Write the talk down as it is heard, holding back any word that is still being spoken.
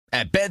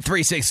At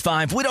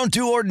Bet365, we don't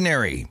do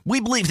ordinary. We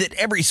believe that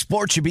every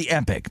sport should be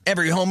epic.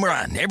 Every home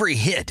run, every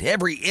hit,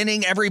 every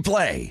inning, every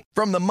play.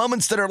 From the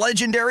moments that are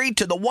legendary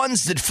to the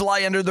ones that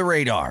fly under the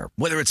radar.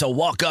 Whether it's a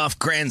walk-off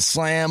grand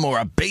slam or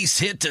a base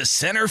hit to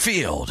center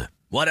field.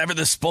 Whatever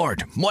the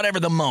sport, whatever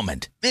the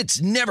moment.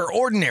 It's never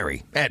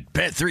ordinary at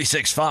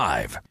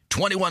Bet365.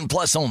 21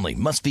 plus only.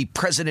 Must be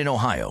present in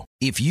Ohio.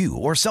 If you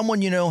or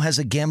someone you know has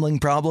a gambling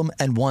problem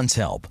and wants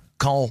help,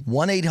 call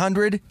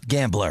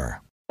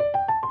 1-800-GAMBLER.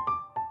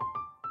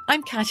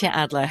 I'm Katya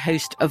Adler,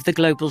 host of The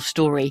Global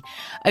Story.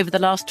 Over the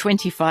last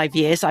 25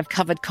 years, I've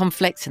covered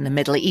conflicts in the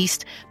Middle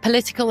East,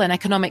 political and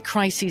economic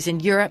crises in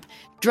Europe,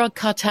 drug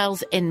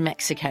cartels in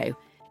Mexico.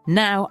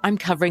 Now I'm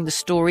covering the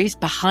stories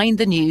behind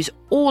the news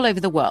all over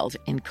the world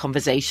in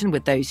conversation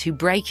with those who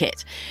break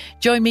it.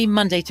 Join me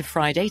Monday to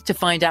Friday to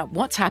find out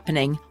what's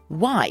happening,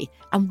 why,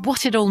 and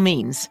what it all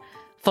means.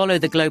 Follow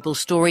The Global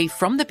Story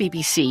from the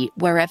BBC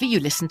wherever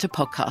you listen to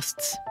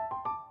podcasts.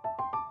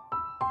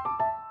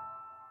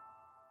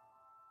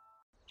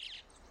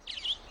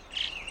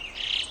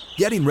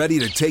 Getting ready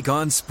to take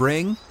on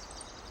spring?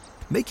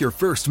 Make your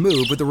first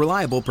move with the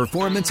reliable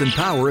performance and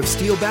power of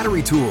Steel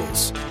battery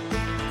tools.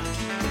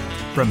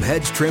 From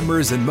hedge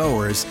trimmers and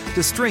mowers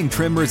to string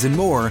trimmers and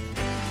more,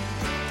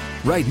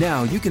 right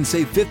now you can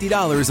save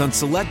 $50 on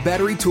select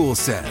battery tool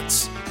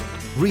sets.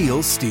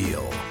 Real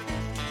Steel.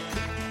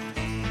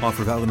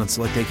 Offer valid on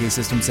select AK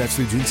system sets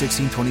through June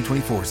 16,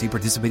 2024. See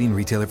participating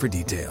retailer for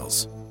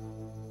details.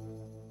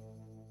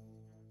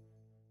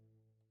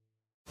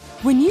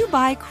 When you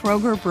buy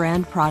Kroger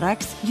brand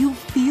products, you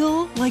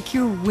feel like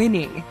you're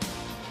winning.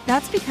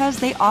 That's because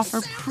they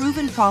offer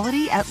proven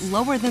quality at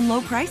lower than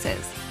low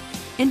prices.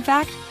 In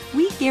fact,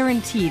 we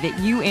guarantee that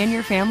you and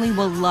your family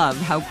will love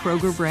how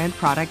Kroger brand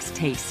products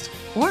taste,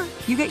 or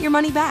you get your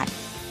money back.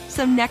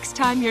 So next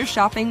time you're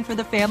shopping for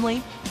the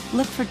family,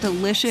 look for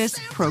delicious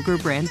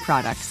Kroger brand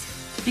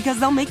products, because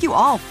they'll make you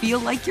all feel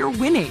like you're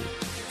winning.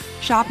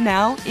 Shop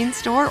now,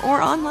 in-store,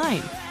 or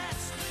online.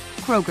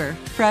 Kroger,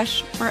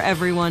 fresh for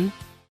everyone.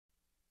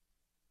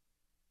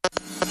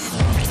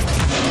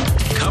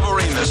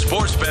 Covering the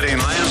sports betting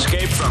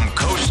landscape from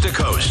coast to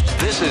coast.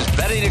 This is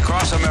Betting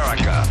Across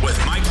America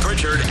with Mike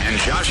Pritchard and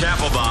Josh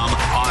Applebaum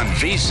on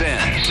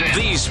VSiN,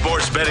 the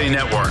Sports Betting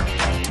Network.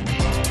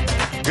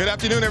 Good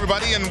afternoon,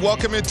 everybody, and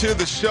welcome into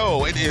the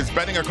show. It is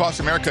Betting Across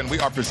America, and we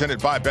are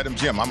presented by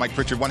BetMGM. I'm Mike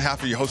Pritchard, one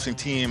half of your hosting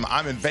team.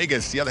 I'm in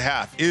Vegas. The other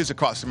half is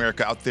across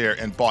America out there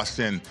in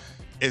Boston.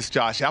 It's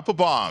Josh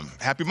Applebaum.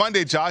 Happy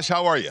Monday, Josh.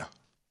 How are you?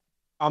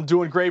 I'm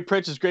doing great,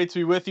 Pritch. It's great to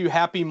be with you.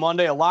 Happy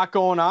Monday. A lot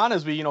going on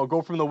as we,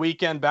 go from the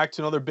weekend back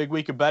to another big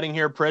week of betting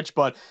here, Pritch.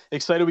 But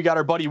excited we got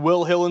our buddy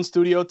Will Hill in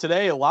studio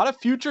today. A lot of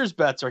futures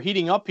bets are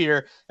heating up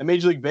here in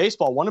Major League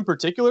Baseball. One in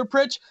particular,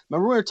 Pritch.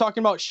 Remember we were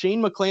talking about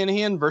Shane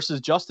McClanahan versus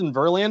Justin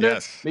Verlander?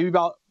 Yes. Maybe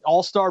about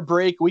All-Star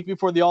break, a week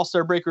before the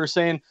All-Star break, we were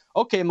saying,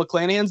 okay,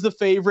 McClanahan's the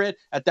favorite.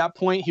 At that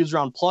point, he was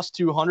around plus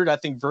 200. I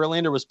think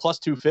Verlander was plus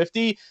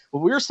 250. But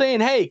we were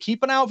saying, hey,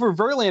 keep an eye out for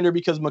Verlander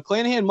because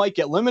McClanahan might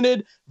get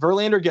limited.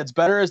 Verlander gets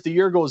better as the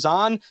year goes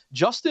on.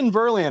 Justin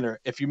Verlander,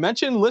 if you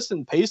mention,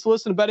 pays to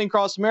listen to Betting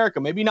Across America.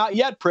 Maybe not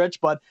yet, Pritch,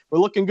 but we're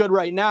looking good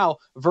right now.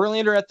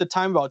 Verlander at the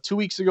time, about 2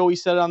 weeks ago, he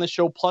said it on the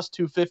show, plus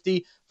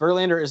 250.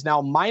 Verlander is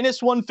now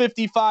minus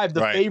 155,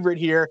 the favorite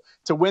here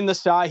to win the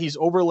Cy. He's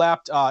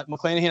overlapped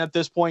McClanahan at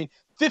this point.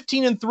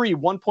 15-3,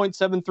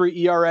 1.73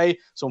 ERA.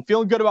 So I'm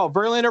feeling good about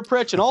Verlander,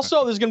 Pritch. And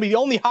also, there's going to be the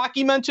only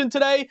hockey mention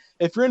today.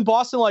 If you're in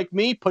Boston like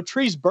me,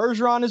 Patrice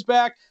Bergeron is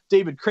back.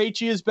 David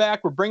Krejci is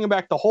back. We're bringing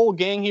back the whole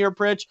gang here,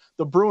 Pritch.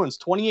 The Bruins,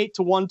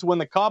 28-1 to win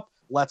the Cup.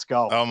 Let's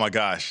go. Oh, my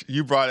gosh.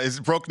 You brought it.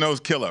 It's broke nose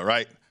killer,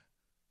 right?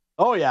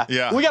 Oh, yeah.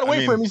 Yeah. We got to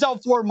wait for him. He's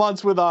out 4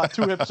 months with 2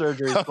 hip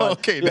surgeries. But,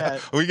 okay. Yeah.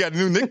 We got a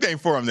new nickname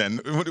for him then.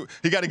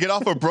 He got to get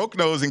off of broke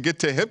nose and get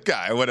to hip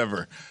guy or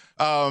whatever.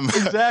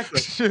 Exactly.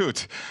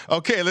 Shoot.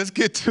 Okay, let's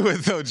get to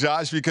it, though,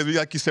 Josh, because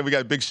like you said, we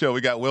got a big show.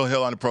 We got Will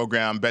Hill on the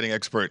program, betting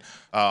expert,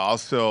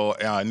 also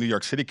New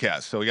York City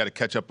cast. So we got to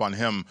catch up on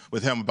him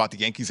about the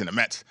Yankees and the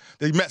Mets.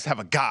 The Mets have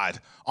a god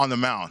on the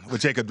mound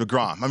with Jacob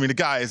deGrom. I mean, the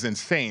guy is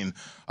insane.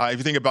 If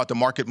you think about the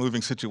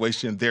market-moving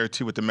situation there,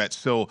 too, with the Mets.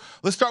 So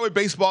let's start with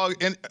baseball.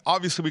 And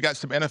obviously, we got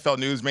some NFL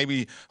news,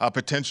 maybe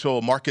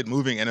potential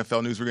market-moving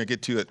NFL news. We're going to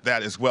get to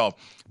that as well.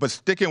 But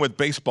sticking with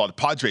baseball, the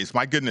Padres,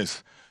 my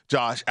goodness,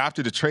 Josh,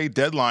 after the trade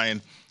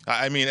deadline,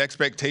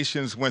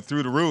 expectations went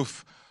through the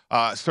roof,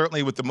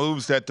 certainly with the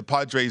moves that the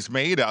Padres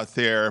made out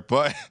there,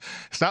 but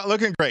it's not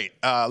looking great.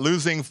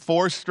 Losing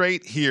 4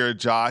 straight here,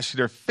 Josh.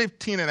 They're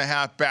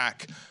 15.5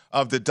 back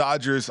of the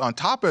Dodgers. On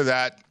top of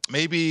that,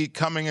 maybe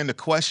coming into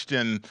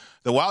question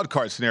the wild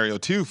card scenario,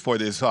 too, for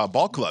this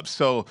ball club.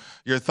 So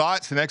your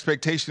thoughts and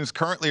expectations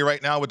currently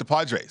right now with the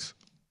Padres?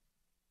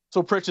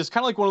 So, Pritch, it's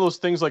kind of like one of those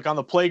things like on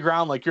the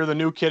playground, like you're the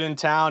new kid in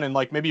town and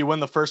like maybe you win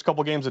the first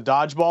couple games of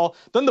dodgeball.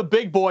 Then the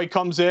big boy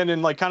comes in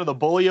and like kind of the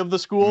bully of the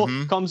school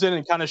comes in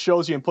and kind of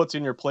shows you and puts you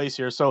in your place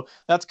here. So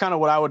that's kind of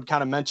what I would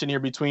kind of mention here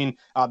between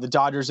the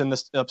Dodgers and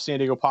the San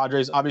Diego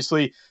Padres.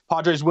 Obviously,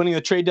 Padres winning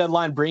the trade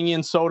deadline, bringing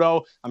in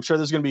Soto. I'm sure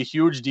there's going to be a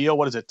huge deal.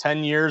 What is it,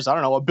 10 years? I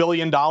don't know, $1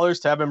 billion to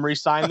have him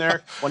re-sign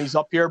there when he's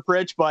up here,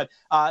 Pritch. But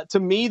to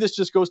me, this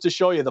just goes to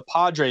show you the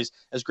Padres,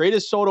 as great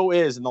as Soto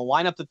is and the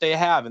lineup that they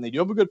have, and they do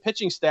have a good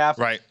pitching staff.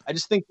 Right. I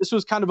just think this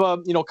was kind of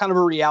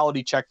a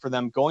reality check for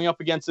them going up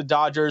against the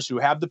Dodgers, who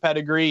have the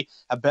pedigree,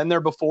 have been there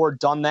before,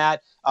 done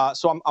that.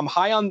 So I'm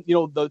high on,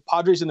 the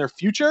Padres in their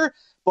future.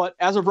 But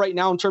as of right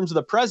now, in terms of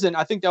the present,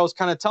 I think that was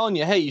kind of telling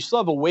you, hey, you still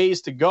have a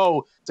ways to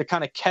go to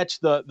kind of catch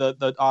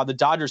the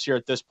Dodgers here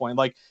at this point.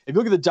 Like, if you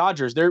look at the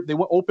Dodgers, they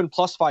went open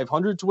plus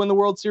 500 to win the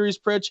World Series,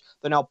 Pritch.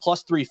 They're now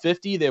plus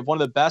 350. They have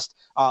one of the best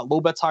low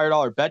bets, higher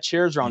dollar bet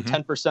shares, around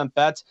 10%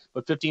 bets,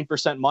 but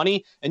 15%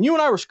 money. And you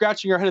and I were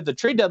scratching our head at the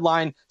trade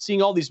deadline,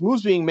 seeing all these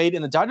moves being made,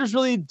 and the Dodgers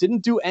really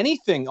didn't do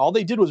anything. All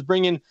they did was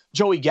bring in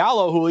Joey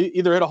Gallo, who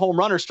either hit a home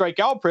run or strike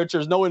out, Pritch.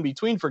 There's no in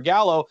between for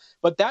Gallo.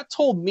 But that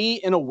told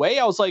me, in a way,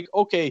 I was like,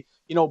 okay,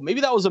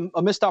 maybe that was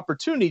a missed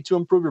opportunity to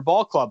improve your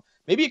ball club.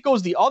 Maybe it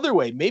goes the other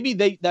way. Maybe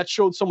that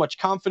showed so much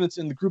confidence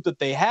in the group that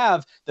they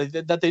have that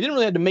they didn't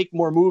really have to make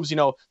more moves,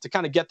 to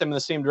kind of get them in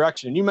the same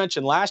direction. And you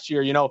mentioned last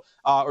year,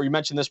 or you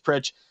mentioned this,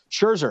 Pritch,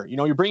 Scherzer,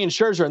 you're bringing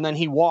Scherzer and then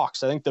he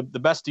walks. I think the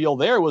best deal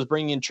there was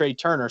bringing in Trey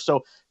Turner.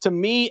 So to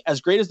me,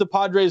 as great as the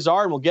Padres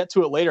are, and we'll get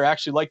to it later, I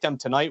actually like them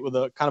tonight with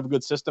a kind of a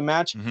good system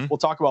match. We'll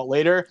talk about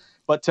later.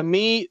 But to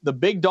me, the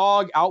big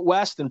dog out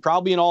west and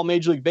probably in all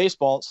Major League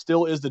Baseball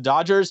still is the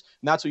Dodgers.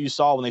 And that's what you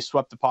saw when they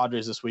swept the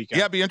Padres this weekend.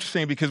 Yeah, it'd be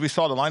interesting because we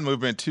saw the line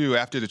movement, too,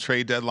 after the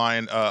trade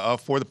deadline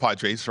for the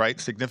Padres, right?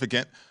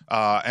 Significant.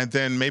 And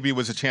then maybe it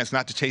was a chance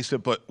not to chase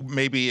it, but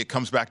maybe it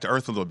comes back to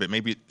earth a little bit.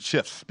 Maybe it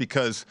shifts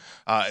because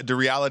the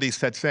reality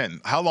sets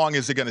in. How long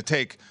is it going to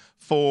take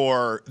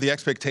for the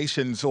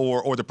expectations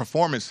or the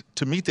performance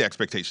to meet the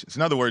expectations?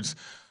 In other words,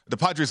 the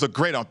Padres look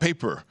great on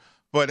paper,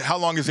 but how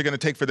long is it going to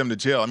take for them to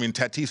gel? I mean,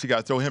 Tatis, you got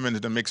to throw him into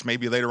the mix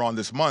maybe later on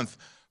this month,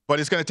 but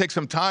it's going to take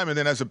some time. And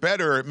then as a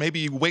bettor, maybe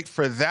you wait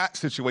for that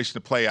situation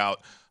to play out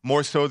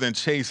more so than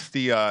chase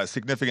the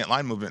significant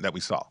line movement that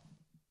we saw.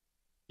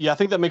 Yeah, I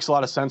think that makes a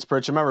lot of sense,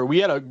 Pritch. Remember, we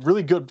had a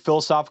really good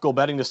philosophical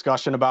betting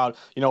discussion about,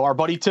 our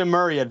buddy Tim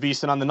Murray at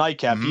VSiN on the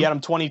Nightcap. He had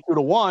him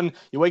 22-1.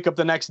 You wake up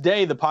the next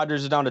day, the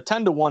Padres are down to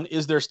 10-1.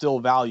 Is there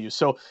still value?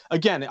 So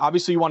again,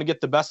 obviously you want to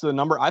get the best of the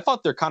number. I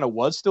thought there kind of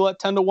was still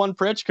at 10-1,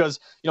 Pritch, because,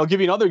 I'll give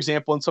you another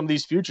example in some of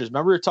these futures.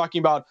 Remember, we were talking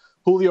about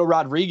Julio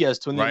Rodriguez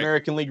to win the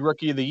American League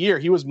Rookie of the Year.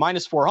 He was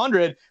minus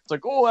 400. It's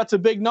like, oh, that's a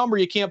big number.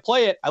 You can't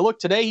play it. I look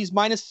today, he's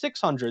minus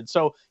 600.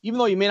 So even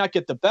though you may not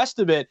get the best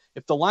of it,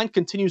 if the line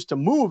continues to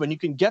move and you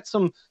can get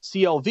some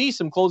CLV,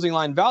 some closing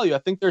line value, I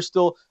think there's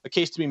still a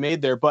case to be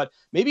made there. But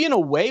maybe in a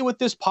way with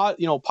this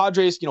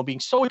Padres, being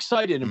so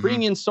excited and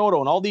bringing in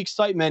Soto and all the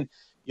excitement,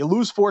 you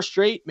lose 4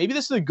 straight. Maybe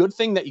this is a good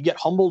thing that you get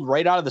humbled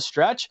right out of the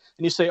stretch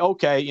and you say,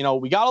 okay,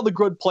 we got all the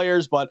good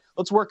players, but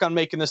let's work on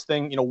making this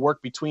thing,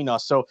 work between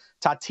us. So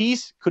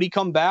Tatis, could he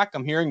come back?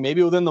 I'm hearing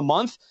maybe within the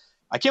month.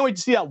 I can't wait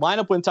to see that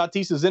lineup when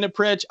Tatis is in it,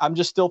 Pritch. I'm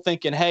just still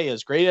thinking, hey,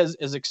 as great as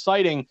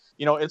exciting,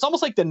 it's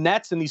almost like the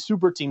Nets and these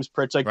super teams,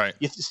 Pritch. Like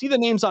you see the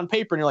names on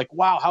paper and you're like,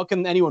 wow, how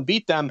can anyone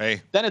beat them?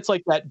 Hey. Then it's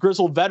like that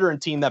grizzled veteran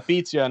team that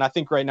beats you. And I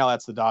think right now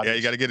that's the Dodgers. Yeah,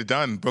 you got to get it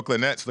done. Brooklyn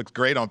Nets looks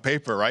great on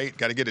paper, right?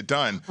 Got to get it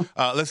done.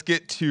 Let's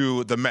get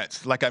to the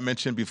Mets. Like I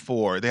mentioned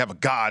before, they have a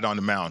god on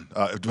the mound.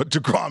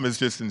 DeGrom is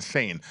just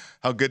insane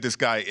how good this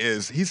guy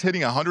is. He's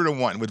hitting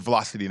 101 with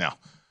velocity now.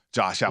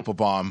 Josh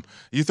Applebaum.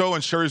 You throw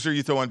in Scherzer,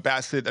 you throw in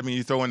Bassett. I mean,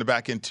 you throw in the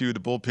back into the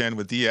bullpen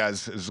with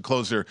Diaz as a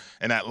closer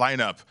in that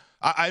lineup.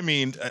 I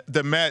mean,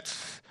 the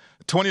Mets,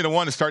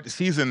 20-1 to start the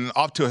season,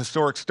 off to a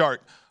historic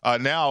start.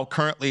 Now,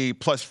 currently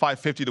plus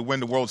 550 to win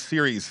the World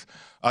Series.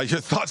 Your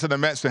thoughts on the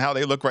Mets and how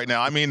they look right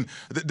now? I mean,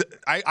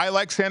 I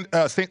like St.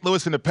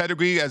 Louis and the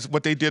pedigree as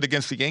what they did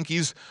against the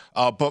Yankees.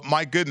 But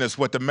my goodness,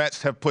 what the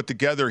Mets have put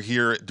together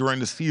here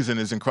during the season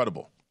is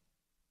incredible.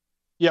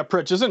 Yeah,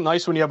 Pritch, isn't it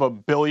nice when you have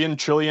 $1 billion,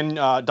 trillion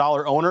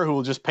dollar owner who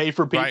will just pay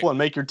for people and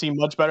make your team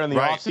much better in the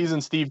offseason,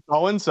 Steve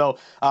Cohen? So,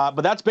 but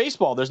that's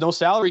baseball. There's no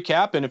salary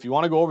cap, and if you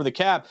want to go over the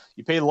cap,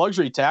 you pay the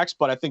luxury tax.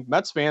 But I think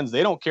Mets fans,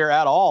 they don't care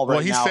at all right now.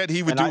 Well, he said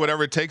he would do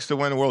whatever it takes to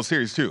win the World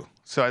Series, too.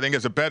 So I think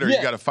as a bettor,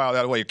 you got to file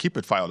that away. Keep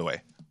it filed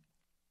away.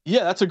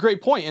 Yeah, that's a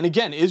great point. And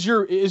again, is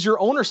your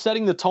owner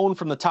setting the tone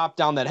from the top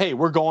down that, hey,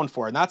 we're going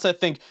for it? And that's, I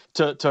think,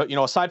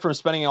 to aside from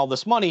spending all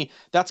this money,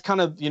 that's kind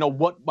of,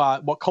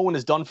 what Cohen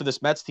has done for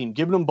this Mets team,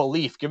 giving them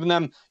belief, giving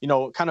them,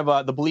 kind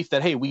of the belief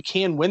that, hey, we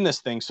can win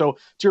this thing. So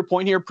to your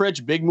point here,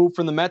 Pritch, big move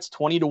from the Mets,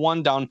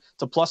 20-1 down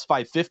to plus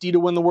 550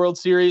 to win the World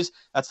Series.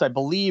 That's, I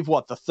believe,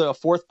 the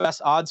fourth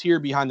best odds here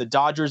behind the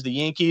Dodgers, the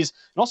Yankees,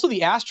 and also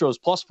the Astros,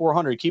 plus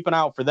 400. Keep an eye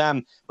out for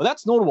them. But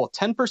that's notable.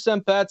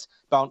 10% bets,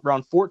 about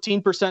around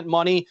 14%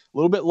 money. money, a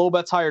little bit low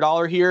bets, higher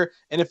dollar here.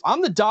 And if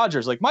I'm the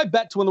Dodgers, like my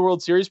bet to win the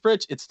World Series,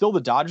 Pritch, it's still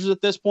the Dodgers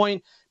at this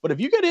point. But if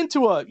you get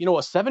into a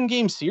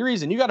 7-game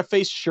series and you got to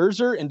face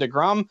Scherzer and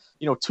DeGrom,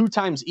 2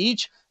 times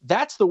each,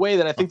 that's the way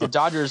that I think the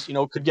Dodgers,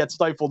 could get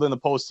stifled in the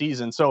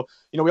postseason. So,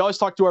 we always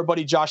talk to our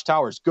buddy Josh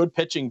Towers, good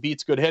pitching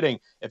beats good hitting.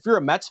 If you're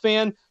a Mets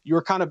fan,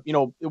 you're kind of,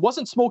 it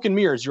wasn't smoke and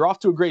mirrors. You're off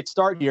to a great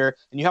start here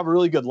and you have a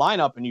really good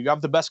lineup and you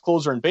have the best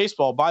closer in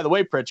baseball. By the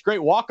way, Pritch,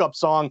 great walk-up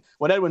song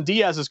when Edwin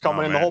Diaz is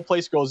coming in, the whole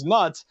place goes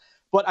nuts.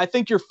 But I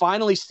think you're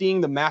finally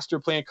seeing the master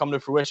plan come to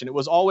fruition. It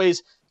was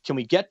always, can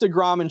we get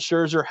DeGrom and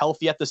Scherzer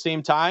healthy at the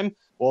same time?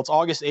 Well, it's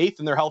August 8th,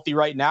 and they're healthy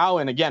right now.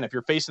 And again, if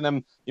you're facing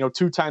them,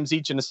 2 times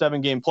each in a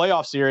 7-game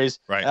playoff series,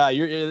 right.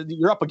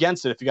 You're up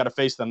against it if you got to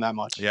face them that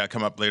much. Yeah,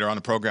 come up later on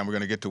the program, we're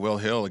going to get to Will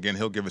Hill. Again,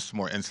 he'll give us some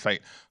more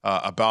insight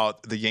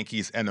about the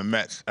Yankees and the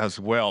Mets as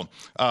well.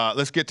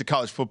 Let's get to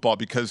college football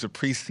because the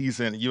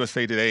preseason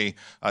USA Today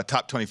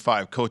top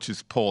 25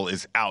 coaches poll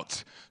is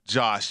out.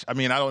 Josh, I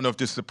don't know if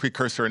this is a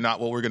precursor or not,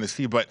 what we're going to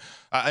see, but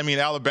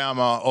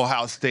Alabama,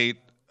 Ohio State,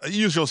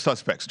 usual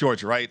suspects,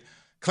 Georgia, right?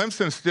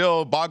 Clemson's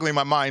still boggling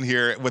my mind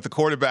here with the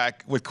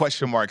quarterback with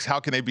question marks. How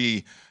can they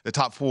be the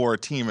top 4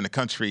 team in the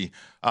country?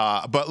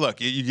 But look,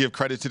 you give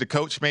credit to the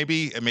coach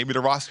maybe, and maybe the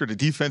roster. The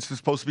defense is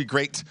supposed to be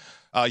great.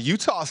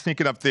 Utah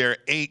sneaking up there,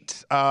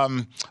 8.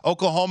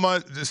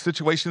 Oklahoma, the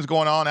situation's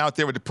going on out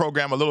there with the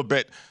program a little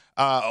bit.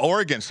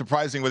 Oregon,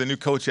 surprising with a new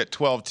coach at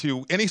 12,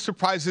 too. Any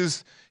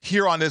surprises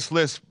here on this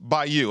list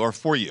by you or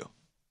for you?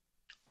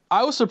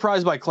 I was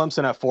surprised by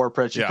Clemson at 4,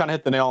 Pritch. You kind of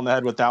hit the nail on the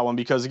head with that one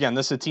because, again,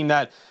 this is a team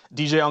that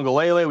DJ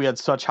Uiagalelei, we had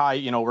such high,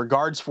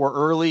 regards for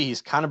early.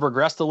 He's kind of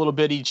regressed a little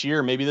bit each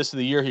year. Maybe this is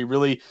the year he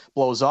really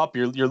blows up.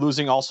 You're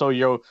losing also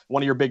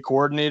one of your big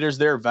coordinators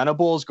there,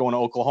 Venables, going to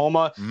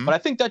Oklahoma. Mm-hmm. But I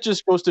think that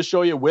just goes to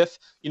show you with,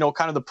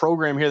 kind of the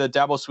program here that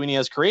Dabo Swinney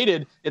has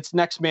created, it's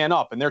next man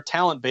up. And their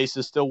talent base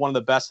is still one of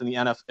the best in the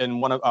NFL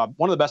and one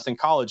of the best in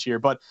college here.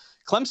 But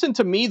Clemson,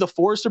 to me, the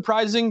 4 is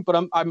surprising,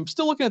 but I'm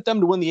still looking at them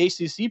to win the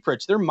ACC,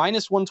 Pritch. They're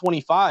minus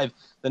 125.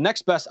 The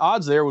next best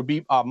odds there would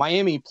be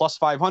Miami plus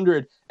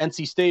 500,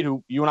 NC State,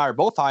 who you and I are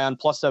both high on,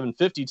 plus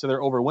 750 to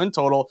their over win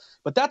total.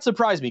 But that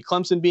surprised me.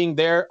 Clemson being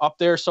up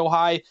there so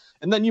high.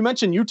 And then you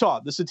mentioned Utah.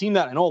 This is a team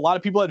that I know a lot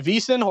of people at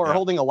VSiN are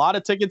holding a lot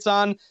of tickets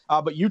on.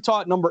 But Utah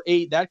at number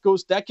 8,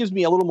 that gives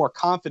me a little more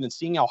confidence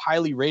seeing how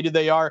highly rated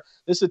they are.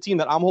 This is a team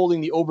that I'm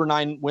holding the over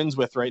 9 wins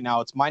with right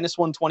now. It's minus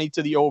 120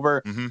 to the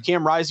over. Mm-hmm.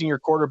 Cam Rising, your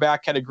quarterback,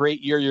 had a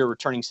great year. You're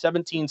returning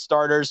 17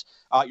 starters.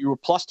 You were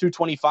plus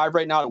 225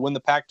 right now to win the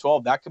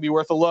Pac-12. That could be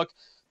worth a look.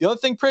 The other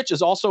thing, Pritch,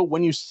 is also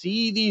when you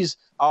see these,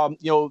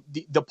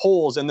 the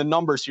polls and the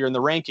numbers here and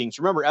the rankings,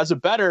 remember, as a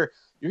bettor,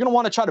 you're going to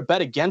want to try to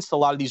bet against a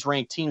lot of these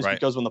ranked teams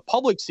because when the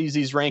public sees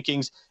these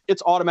rankings,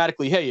 it's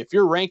automatically, hey, if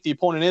you're ranked, the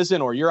opponent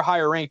isn't, or you're a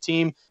higher ranked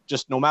team,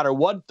 just no matter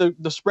what the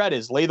spread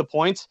is, lay the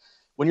points.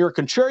 When you're a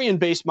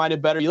contrarian-based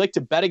minded bettor, you like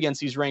to bet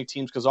against these ranked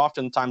teams because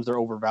oftentimes they're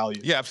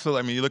overvalued. Yeah,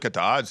 absolutely. You look at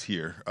the odds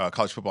here,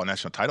 college football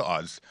national title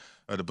odds.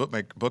 The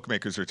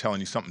bookmakers are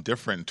telling you something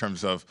different in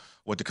terms of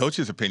what the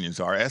coaches' opinions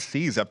are.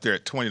 SC's up there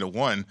at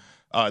 20-1.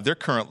 They're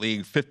currently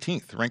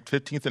 15th, ranked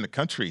 15th in the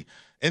country.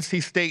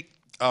 NC State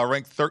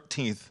ranked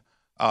 13th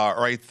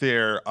right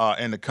there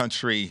in the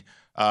country.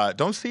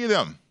 Don't see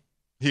them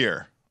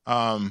here.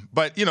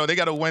 But, they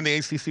got to win the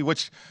ACC,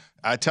 which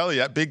I tell you,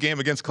 that big game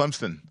against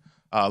Clemson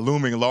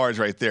looming large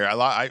right there.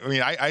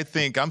 I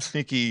think I'm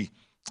sneaky.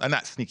 I'm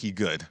not sneaky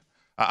good.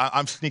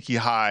 I'm sneaky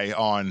high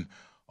on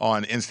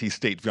NC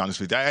State, to be honest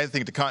with you. I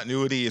think the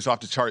continuity is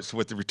off the charts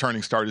with the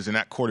returning starters and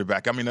that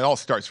quarterback. It all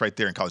starts right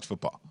there in college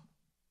football.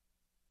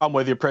 I'm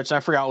with you, Pritch.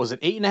 I forgot, was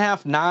it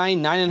 8.5,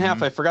 9, 9.5?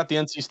 Mm-hmm. I forgot the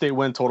NC State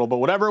win total, but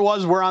whatever it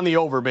was, we're on the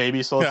over,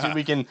 baby. So let's see if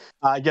we can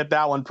get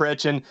that one,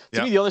 Pritch. And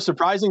to me, the other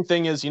surprising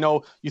thing is,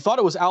 you thought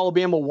it was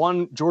Alabama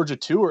 1, Georgia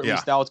 2, or at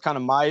least that was kind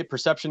of my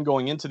perception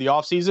going into the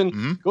offseason.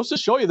 Mm-hmm. Goes to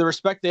show you the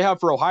respect they have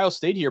for Ohio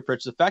State here,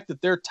 Pritch. The fact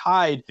that they're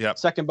tied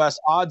second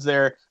best odds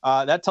there,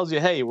 that tells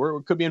you, hey,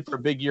 we could be in for a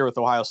big year with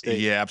Ohio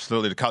State. Yeah,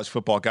 absolutely. The college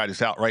football guide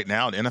is out right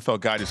now. The NFL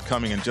guide is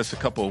coming in just a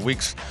couple of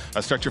weeks.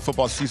 Start your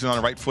football season on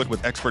the right foot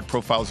with expert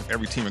profiles of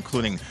every team,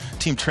 including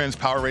team trends,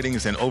 power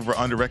ratings, and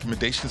over-under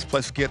recommendations.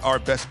 Plus, get our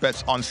best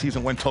bets on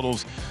season win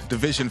totals,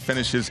 division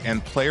finishes,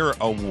 and player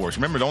awards.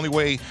 Remember, the only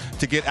way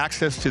to get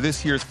access to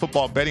this year's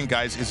football betting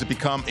guides is to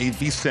become a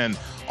VSiN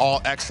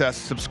All-Access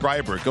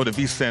subscriber. Go to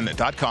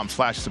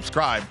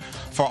vsin.com/subscribe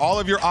for all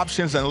of your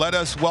options, and let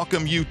us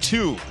welcome you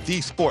to the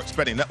Sports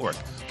Betting Network.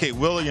 Okay,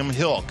 William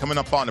Hill coming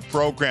up on the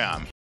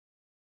program.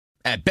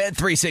 At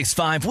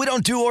Bet365, we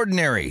don't do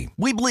ordinary.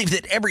 We believe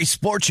that every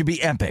sport should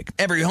be epic.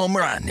 Every home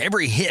run,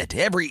 every hit,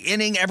 every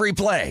inning, every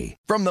play.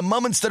 From the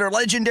moments that are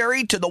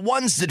legendary to the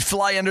ones that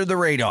fly under the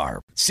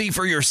radar. See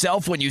for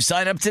yourself when you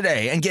sign up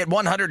today and get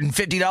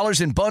 $150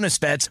 in bonus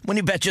bets when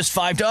you bet just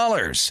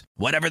 $5.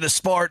 Whatever the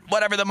sport,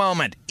 whatever the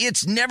moment,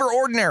 it's never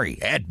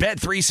ordinary at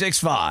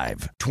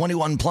Bet365.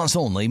 21 plus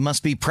only.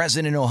 Must be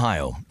present in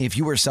Ohio. If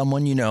you or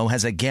someone you know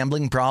has a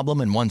gambling problem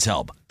and wants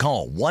help,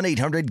 call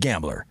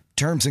 1-800-GAMBLER.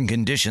 Terms and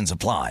conditions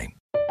apply.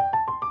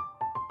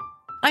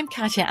 I'm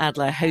Katya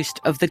Adler, host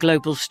of The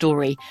Global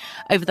Story.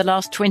 Over the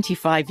last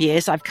 25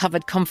 years, I've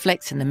covered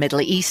conflicts in the Middle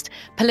East,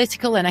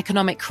 political and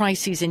economic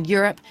crises in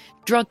Europe,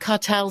 drug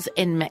cartels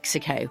in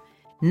Mexico.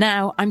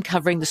 Now I'm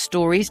covering the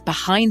stories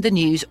behind the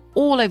news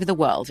all over the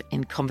world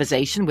in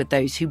conversation with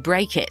those who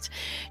break it.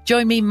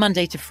 Join me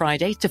Monday to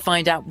Friday to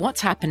find out what's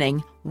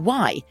happening,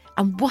 why,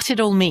 and what it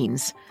all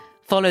means.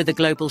 Follow The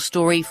Global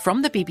Story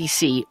from the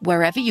BBC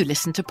wherever you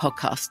listen to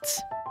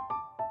podcasts.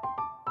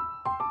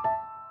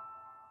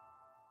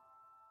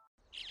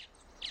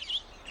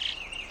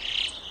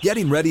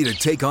 Getting ready to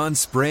take on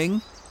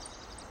spring?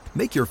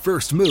 Make your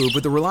first move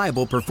with the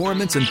reliable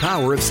performance and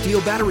power of Steel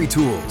battery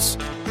tools.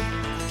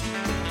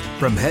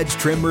 From hedge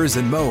trimmers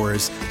and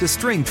mowers to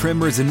string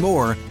trimmers and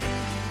more,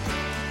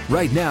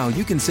 right now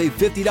you can save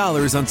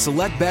 $50 on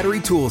select battery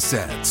tool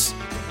sets.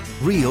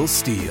 Real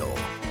Steel.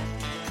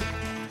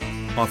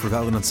 Offer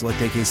valid on select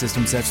AK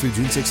system sets through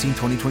June 16,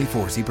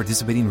 2024. See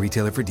participating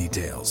retailer for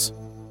details.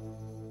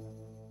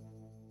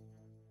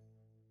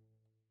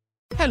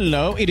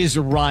 Hello, it is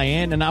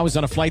Ryan, and I was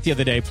on a flight the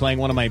other day playing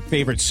one of my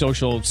favorite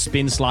social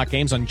spin slot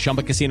games on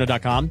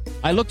ChumbaCasino.com.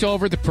 I looked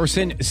over at the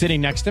person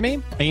sitting next to me,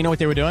 and you know what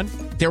they were doing?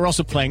 They were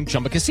also playing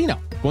Chumba Casino.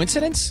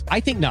 Coincidence?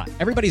 I think not.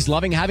 Everybody's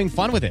loving having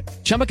fun with it.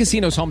 Chumba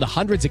Casino is home to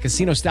hundreds of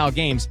casino-style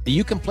games that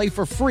you can play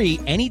for free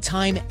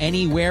anytime,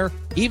 anywhere,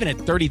 even at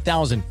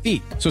 30,000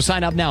 feet. So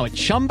sign up now at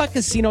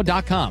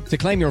ChumbaCasino.com to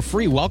claim your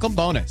free welcome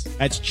bonus.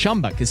 That's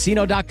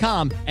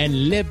ChumbaCasino.com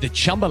and live the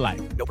Chumba life.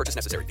 No purchase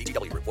necessary.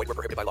 VGW. Void where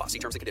prohibited by law. See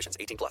terms and conditions.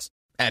 18+.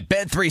 At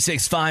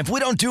Bet365, we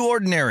don't do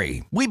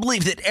ordinary. We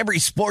believe that every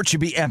sport should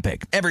be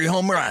epic. Every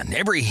home run,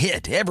 every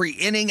hit, every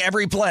inning,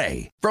 every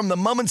play. From the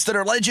moments that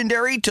are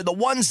legendary to the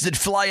ones that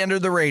fly under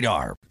the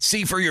radar.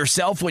 See for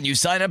yourself when you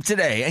sign up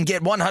today and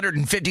get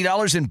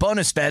 $150 in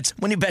bonus bets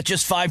when you bet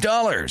just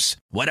 $5.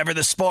 Whatever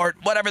the sport,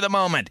 whatever the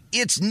moment,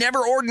 it's never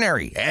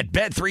ordinary at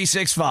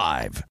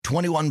Bet365.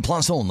 21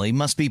 plus only.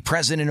 Must be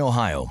present in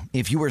Ohio.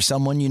 If you or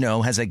someone you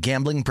know has a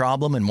gambling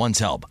problem and wants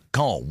help,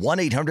 call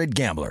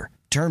 1-800-GAMBLER.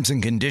 Terms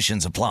and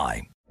conditions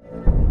apply.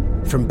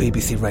 From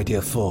BBC Radio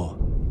 4,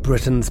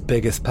 Britain's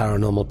biggest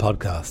paranormal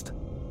podcast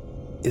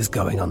is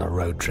going on a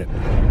road trip.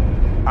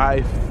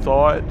 I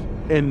thought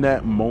in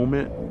that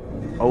moment,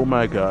 oh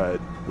my God,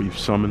 we've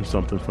summoned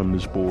something from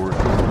this board.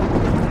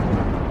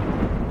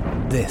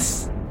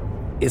 This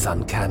is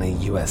Uncanny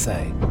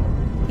USA.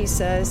 He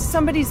says,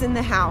 somebody's in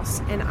the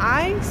house, and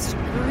I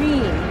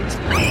screamed.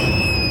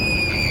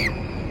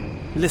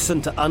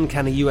 Listen to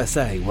Uncanny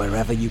USA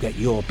wherever you get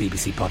your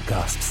BBC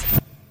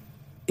podcasts,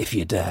 if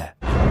you dare.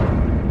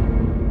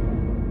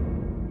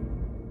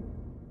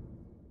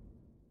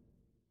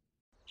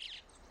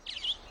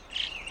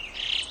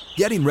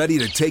 Getting ready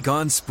to take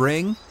on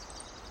spring?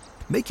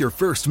 Make your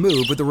first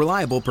move with the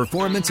reliable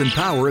performance and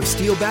power of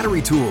Steel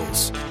battery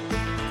tools.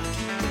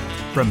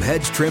 From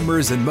hedge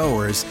trimmers and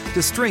mowers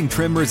to string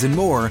trimmers and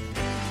more,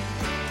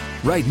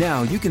 right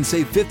now you can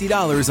save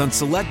 $50 on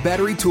select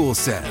battery tool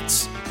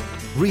sets.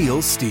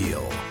 Real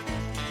Steel.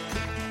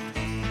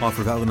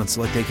 Offer valid on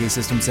select AK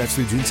system sets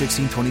through June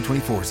 16,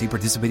 2024. See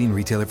participating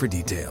retailer for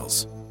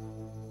details.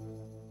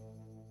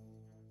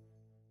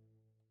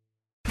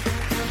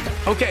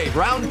 Okay,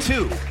 round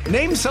two.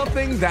 Name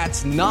something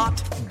that's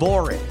not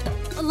boring.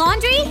 A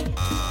laundry?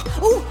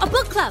 Ooh, a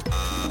book club.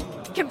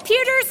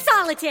 Computer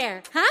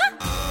solitaire, huh?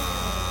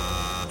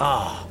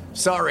 Ah, oh,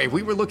 sorry,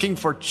 we were looking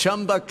for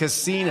Chumba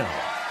Casino.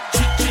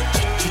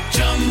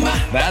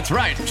 That's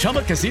right,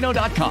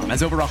 ChumbaCasino.com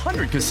has over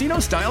 100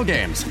 casino-style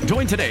games.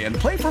 Join today and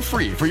play for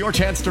free for your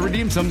chance to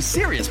redeem some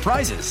serious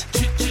prizes.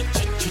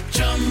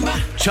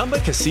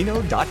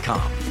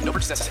 ChumbaCasino.com. No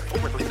purchase necessary.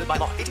 Void where prohibited by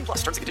law. 18+.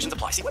 Terms and conditions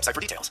apply. See website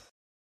for details.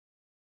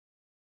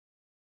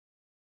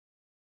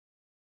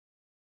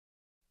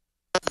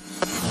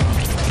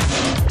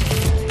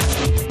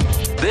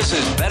 This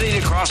is Betting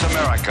Across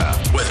America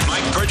with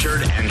Mike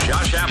Pritchard and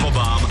Josh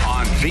Applebaum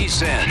on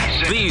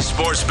VSiN, the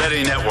Sports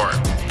Betting Network.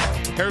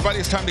 Hey everybody,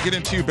 it's time to get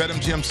into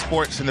BetMGM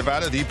Sports in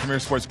Nevada, the premier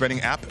sports betting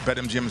app.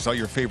 BetMGM is all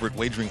your favorite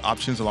wagering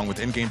options, along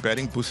with in-game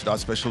betting, boosted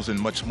odds specials, and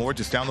much more.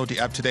 Just download the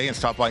app today and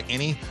stop by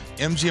any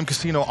MGM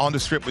casino on the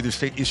Strip with your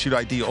state-issued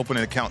ID. Open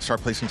an account, start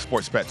placing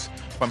sports bets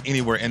from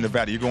anywhere in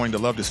Nevada. You're going to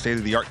love the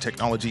state-of-the-art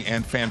technology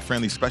and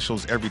fan-friendly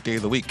specials every day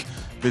of the week.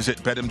 Visit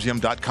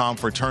BetMGM.com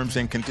for terms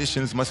and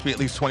conditions. Must be at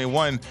least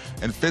 21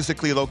 and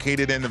physically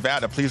located in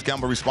Nevada. Please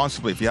gamble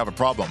responsibly. If you have a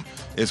problem,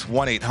 it's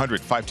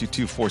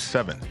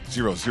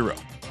 1-800-522-4700.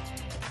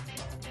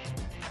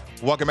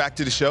 Welcome back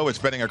to the show. It's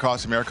Betting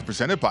Across America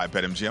presented by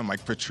BetMGM.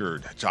 Mike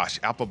Pritchard, Josh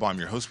Applebaum,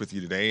 your host with you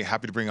today.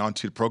 Happy to bring on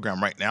to the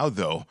program right now,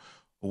 though,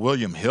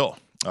 William Hill,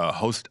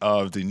 host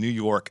of the New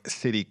York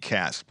City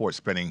Cast,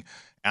 sports betting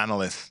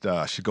analyst.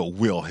 Should go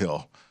Will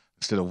Hill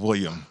instead of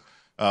William.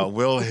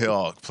 Will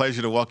Hill,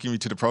 pleasure to welcome you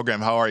to the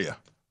program. How are you?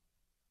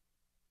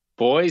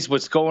 Boys,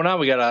 what's going on?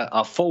 We got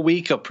a full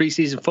week of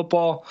preseason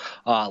football.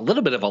 A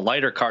little bit of a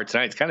lighter card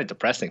tonight. It's kind of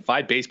depressing.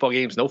 5 baseball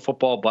games, no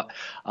football, but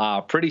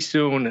pretty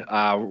soon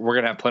we're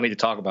going to have plenty to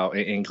talk about,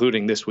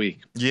 including this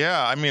week.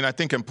 Yeah, I mean, I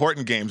think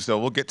important games, though.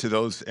 We'll get to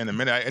those in a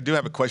minute. I do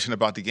have a question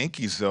about the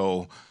Yankees,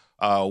 though,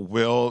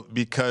 Will,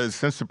 because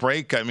since the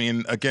break, I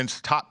mean,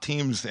 against top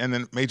teams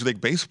in Major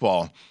League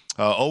Baseball,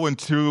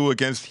 0-2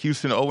 against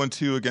Houston,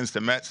 0-2 against the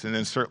Mets, and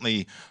then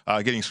certainly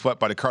getting swept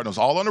by the Cardinals.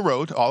 All on the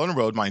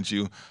road, mind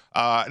you.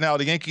 Now,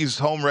 the Yankees'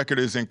 home record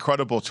is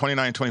incredible,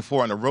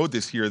 29-24 on the road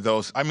this year,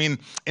 though. I mean,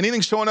 anything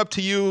showing up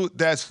to you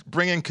that's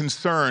bringing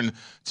concern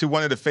to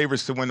one of the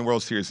favorites to win the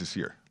World Series this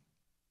year?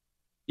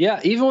 Yeah,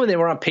 even when they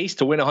were on pace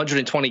to win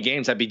 120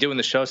 games, I'd be doing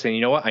the show saying,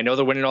 you know what, I know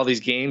they're winning all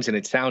these games, and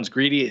it sounds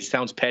greedy, it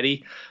sounds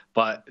petty,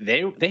 but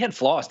they had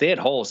flaws. They had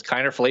holes.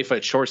 Kiner Falefa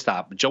at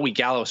shortstop. Joey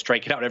Gallo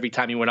striking out every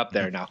time he went up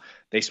there. Now,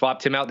 they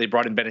swapped him out. They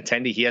brought in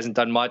Benintendi. He hasn't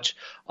done much.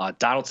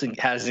 Donaldson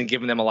hasn't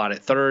given them a lot at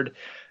third.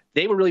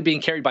 They were really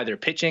being carried by their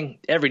pitching.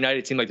 Every night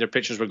it seemed like their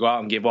pitchers would go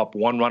out and give up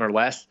 1 run or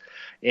less.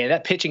 And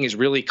that pitching has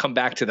really come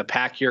back to the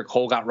pack here.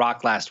 Cole got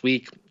rocked last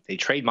week. They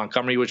trade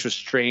Montgomery, which was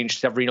strange.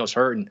 Severino's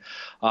hurt. And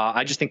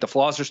I just think the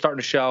flaws are starting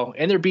to show.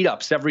 And they're beat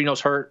up.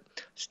 Severino's hurt.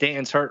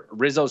 Stanton's hurt.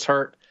 Rizzo's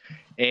hurt.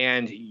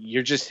 And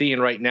you're just seeing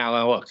right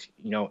now, look,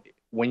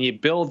 when you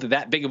build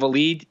that big of a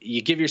lead,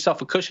 you give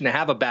yourself a cushion to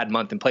have a bad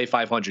month and play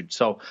 500.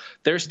 So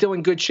they're still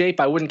in good shape.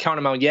 I wouldn't count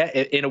them out yet.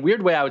 In a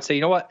weird way, I would say,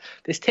 you know what?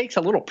 This takes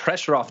a little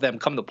pressure off them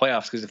come the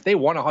playoffs, because if they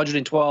won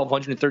 112,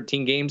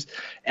 113 games,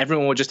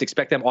 everyone would just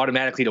expect them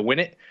automatically to win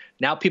it.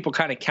 Now people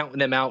kind of counting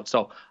them out.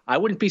 So I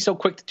wouldn't be so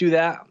quick to do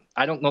that.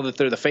 I don't know that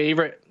they're the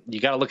favorite. You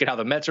got to look at how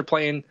the Mets are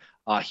playing.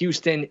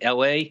 Houston,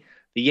 L.A.,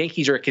 the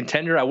Yankees are a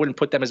contender. I wouldn't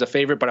put them as a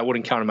favorite, but I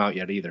wouldn't count them out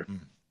yet either.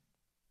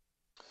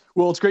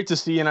 Well, it's great to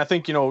see. And I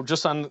think,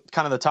 just on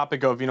kind of the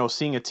topic of,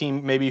 seeing a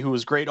team maybe who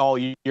was great all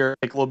year,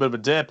 take a little bit of a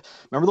dip.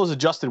 Remember those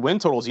adjusted win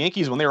totals?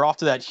 Yankees, when they were off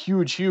to that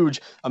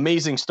huge,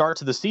 amazing start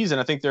to the season,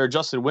 I think their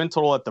adjusted win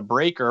total at the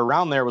break or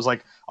around there was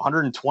like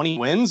 120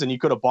 wins, and you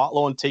could have bought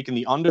low and taken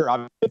the under.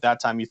 Obviously, at that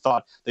time, you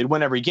thought they'd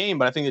win every game,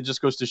 but I think it just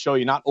goes to show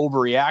you not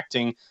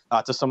overreacting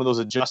to some of those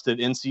adjusted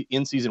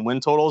in-season win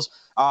totals.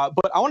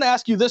 But I want to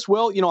ask you this,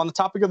 Will, on the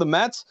topic of the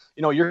Mets,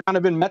 you're kind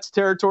of in Mets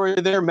territory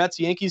there,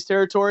 Mets-Yankees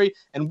territory,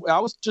 and I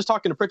was just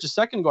talking to Pritch a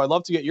second ago. I'd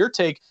love to get your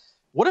take.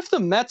 What if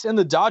the Mets and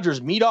the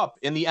Dodgers meet up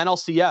in the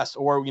NLCS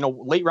or,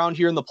 late round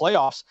here in the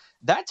playoffs?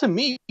 That, to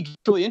me, is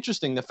really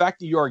interesting. The fact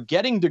that you are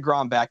getting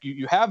DeGrom back.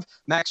 You have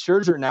Max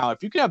Scherzer now.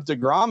 If you can have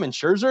DeGrom and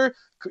Scherzer,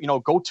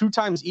 go 2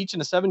 times each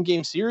in a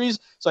 7-game series.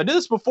 So I did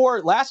this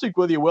before last week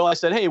with you, Will. I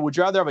said, hey, would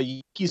you rather have a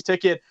Yankees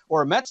ticket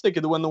or a Mets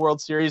ticket to win the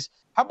World Series?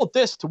 How about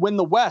this to win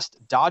the West?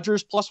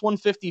 Dodgers plus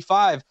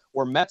 155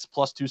 or Mets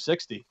plus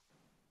 260?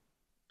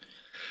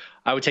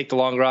 I would take the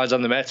long odds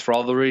on the Mets for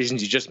all the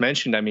reasons you just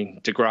mentioned. I mean,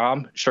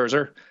 DeGrom,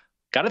 Scherzer,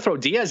 got to throw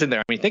Diaz in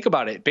there. I mean, think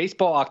about it.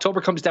 Baseball,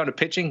 October comes down to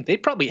pitching.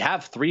 They'd probably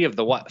have 3 of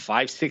the,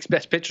 5, 6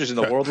 best pitchers in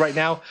the world right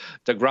now.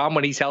 DeGrom,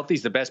 when he's healthy,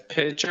 is the best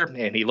pitcher,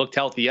 and he looked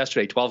healthy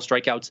yesterday. 12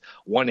 strikeouts,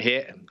 1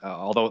 hit,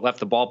 although it left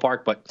the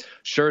ballpark. But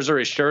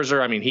Scherzer is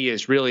Scherzer. I mean, he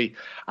is really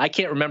 – I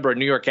can't remember a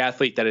New York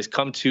athlete that has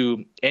come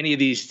to any of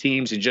these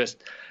teams and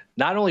just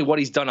not only what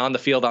he's done on the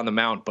field, on the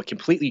mound, but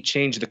completely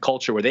changed the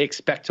culture where they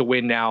expect to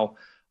win now.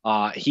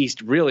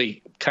 He's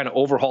really kind of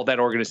overhauled that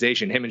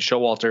organization, him and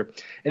Showalter.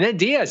 And then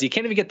Diaz, you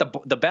can't even get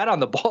the bat on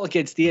the ball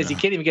against Diaz. You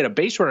can't even get a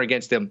base runner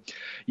against him.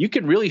 You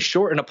can really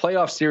shorten a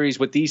playoff series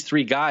with these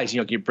 3 guys.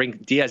 You bring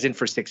Diaz in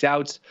for 6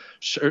 outs.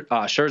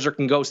 Scherzer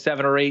can go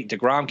 7 or 8.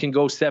 DeGrom can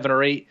go 7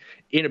 or 8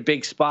 in a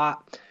big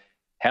spot.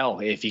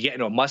 Hell, if you get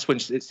into a must-win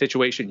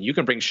situation, you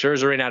can bring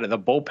Scherzer in out of the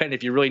bullpen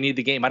if you really need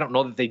the game. I don't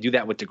know that they do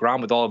that with DeGrom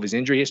with all of his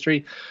injury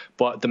history.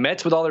 But the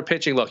Mets with all their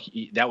pitching, look,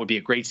 that would be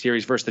a great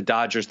series versus the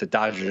Dodgers. The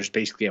Dodgers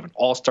basically have an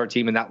all-star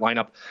team in that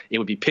lineup. It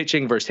would be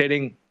pitching versus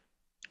hitting.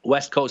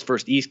 West Coast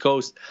versus East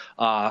Coast.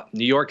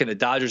 New York and the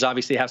Dodgers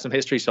obviously have some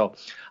history. So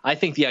I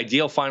think the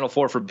ideal Final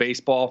Four for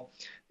baseball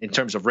in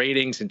terms of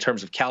ratings, in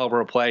terms of caliber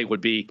of play,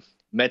 would be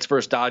Mets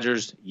versus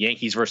Dodgers,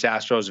 Yankees versus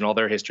Astros, and all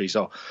their history.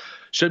 So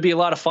should be a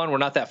lot of fun. We're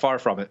not that far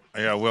from it.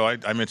 Yeah, well,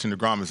 I mentioned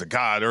DeGrom as a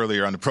god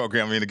earlier on the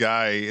program. I mean, the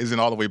guy isn't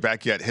all the way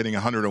back yet, hitting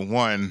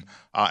 101,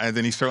 and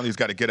then he certainly has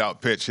got to get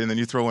out pitch, and then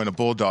you throw in a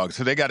Bulldog.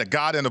 So they got a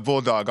god and a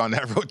Bulldog on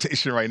that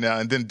rotation right now,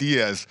 and then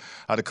Diaz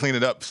to clean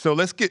it up. So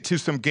let's get to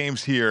some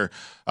games here,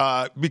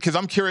 because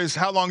I'm curious,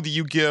 how long do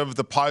you give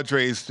the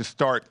Padres to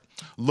start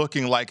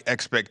looking like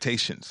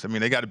expectations? I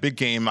mean, they got a big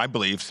game, I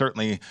believe,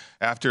 certainly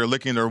after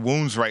licking their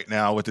wounds right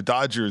now with the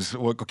Dodgers.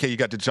 Okay, you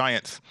got the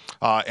Giants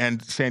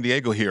and San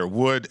Diego here,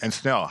 Wood and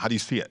Snell. How do you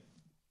see it?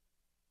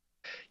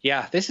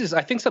 Yeah, this is,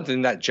 I think,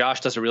 something that Josh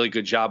does a really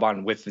good job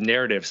on with the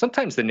narrative.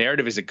 Sometimes the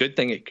narrative is a good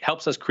thing. It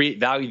helps us create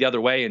value the other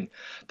way, and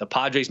the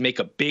Padres make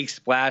a big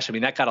splash. I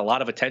mean, that got a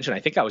lot of attention. I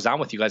think I was on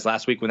with you guys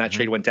last week when that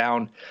trade went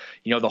down.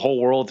 You know, the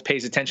whole world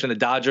pays attention to the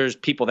Dodgers.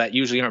 People that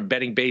usually aren't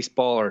betting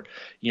baseball or,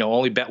 you know,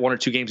 only bet 1 or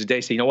 2 games a day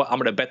say, you know what, I'm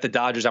going to bet the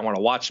Dodgers. I want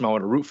to watch them. I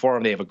want to root for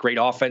them. They have a great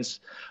offense.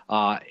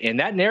 And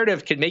that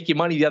narrative can make you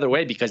money the other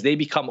way because they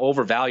become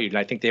overvalued. And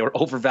I think they were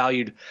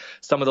overvalued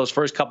some of those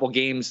first couple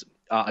games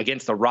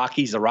against the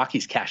Rockies. The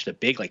Rockies cashed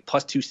it big, like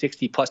plus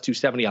 260, plus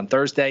 270 on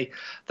Thursday.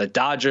 The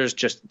Dodgers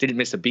just didn't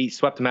miss a beat,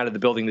 swept them out of the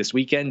building this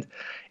weekend.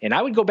 And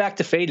I would go back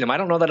to fading them. I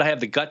don't know that I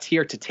have the guts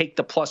here to take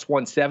the plus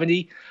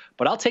 170,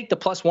 but I'll take the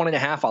plus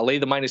 1.5. I'll lay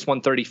the minus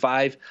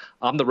 135.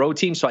 I'm the road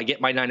team, so I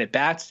get my 9 at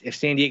bats. If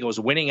San Diego is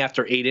winning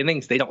after 8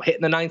 innings, they don't hit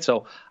in the 9th,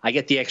 so I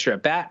get the extra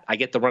at bat. I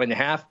get the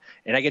 1.5,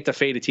 and I get to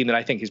fade a team that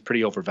I think is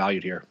pretty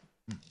overvalued here.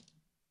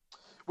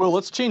 Well,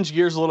 let's change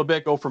gears a little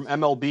bit, go from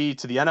MLB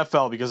to the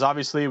NFL, because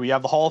obviously we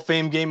have the Hall of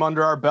Fame game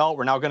under our belt.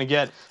 We're now going to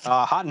get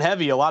hot and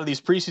heavy a lot of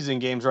these preseason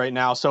games right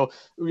now. So,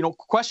 you know,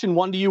 question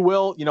 1 to you,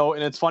 Will, you know,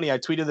 and it's funny, I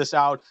tweeted this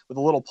out with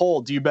a little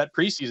poll. Do you bet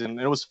preseason? And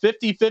it was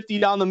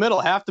 50-50 down the middle.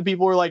 Half the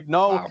people were like,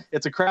 no,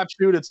 It's a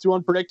crapshoot. It's too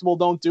unpredictable.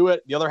 Don't do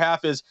it. The other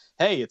half is,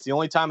 hey, it's the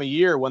only time of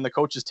year when the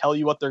coaches tell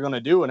you what they're going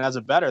to do. And as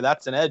a bettor,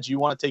 that's an edge you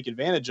want to take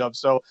advantage of.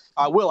 So,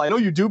 Will, I know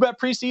you do bet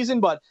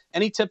preseason, but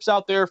any tips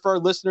out there for our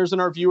listeners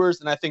and our viewers?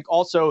 And I think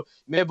also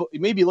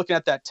you may be looking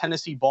at that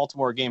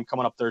Tennessee-Baltimore game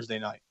coming up Thursday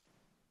night.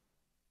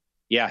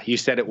 Yeah, you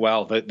said it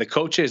well. The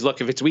coaches,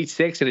 look, if it's week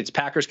 6 and it's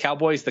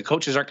Packers-Cowboys, the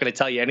coaches aren't going to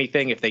tell you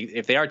anything. If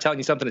they are telling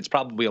you something, it's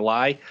probably a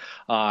lie.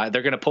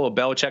 They're going to pull a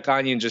Belichick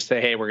on you and just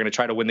say, hey, we're going to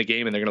try to win the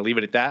game, and they're going to leave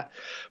it at that.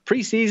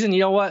 Preseason, you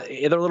know what?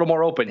 They're a little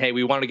more open. Hey,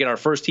 we want to get our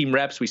first team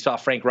reps. We saw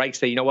Frank Reich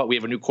say, you know what? We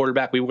have a new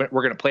quarterback. We're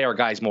going to play our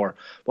guys more.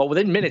 Well,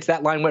 within minutes,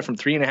 that line went from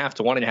 3.5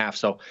 to 1.5.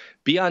 So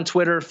be on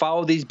Twitter,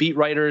 follow these beat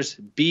writers,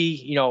 be,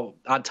 you know,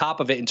 on top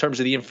of it in terms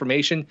of the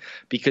information,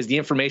 because the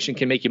information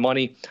can make you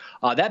money.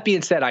 That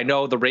being said, I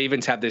know the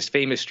Ravens have this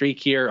famous streak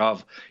here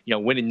of, you know,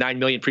 winning 9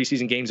 million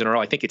preseason games in a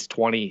row. I think it's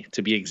 20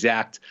 to be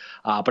exact.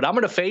 But I'm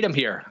going to fade them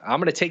here. I'm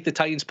going to take the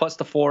Titans plus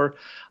the 4.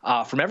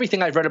 From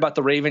everything I've read about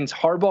the Ravens,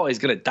 Harbaugh is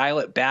going to dial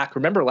it back.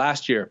 Remember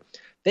last year,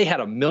 they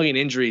had a million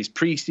injuries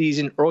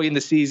preseason, early in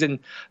the season.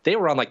 They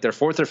were on like their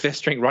 4th or 5th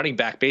string running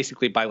back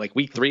basically by like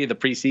week 3 of the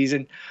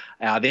preseason.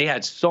 They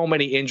had so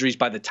many injuries.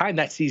 By the time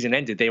that season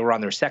ended, they were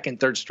on their 2nd,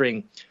 3rd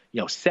string, you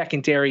know,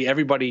 secondary.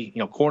 Everybody, you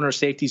know, corner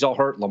safeties all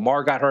hurt.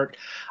 Lamar got hurt.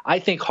 I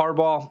think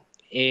Harbaugh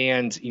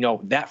and, you know,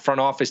 that front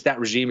office, that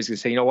regime is going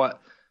to say, you know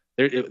what?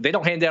 They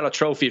don't hand out a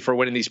trophy for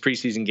winning these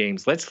preseason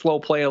games. Let's slow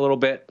play a little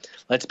bit.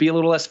 Let's be a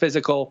little less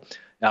physical.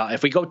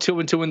 If we go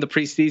 2-2 in the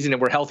preseason and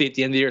we're healthy at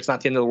the end of the year, it's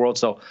not the end of the world.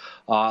 So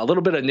a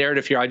little bit of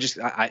narrative here.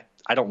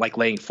 I don't like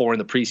laying 4 in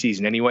the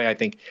preseason anyway. I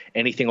think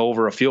anything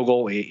over a field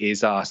goal is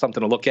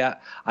something to look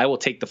at. I will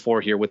take the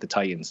 4 here with the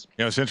Titans.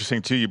 You know, it's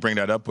interesting, too, you bring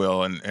that up,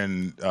 Will,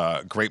 and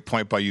great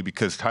point by you,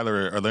 because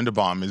Tyler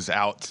Linderbaum is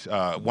out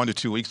 1 to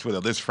 2 weeks with a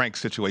Liz Frank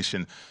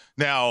situation.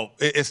 Now,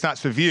 it's not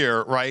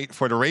severe, right,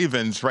 for the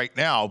Ravens right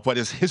now, but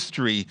it's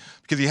history,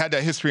 because he had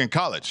that history in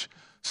college.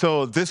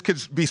 So this could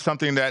be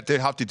something that they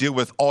have to deal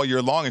with all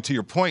year long. And to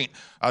your point,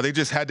 they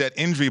just had that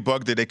injury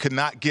bug that they could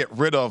not get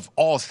rid of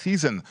all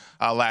season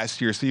last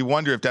year. So you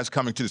wonder if that's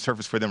coming to the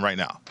surface for them right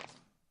now.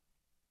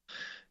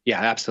 Yeah,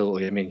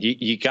 absolutely. I mean,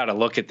 you got to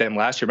look at them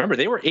last year. Remember,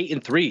 they were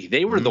 8-3.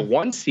 They were the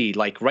 1 seed,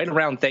 like right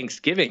around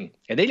Thanksgiving,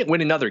 and they didn't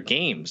win another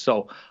game.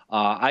 So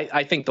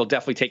I think they'll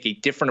definitely take a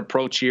different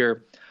approach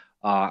here.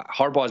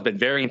 Harbaugh has been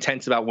very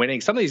intense about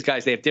winning. Some of these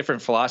guys, they have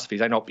different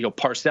philosophies. I know, you know,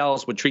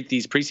 Parcells would treat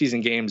these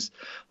preseason games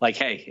like,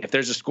 hey, if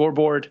there's a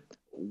scoreboard,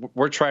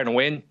 we're trying to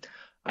win.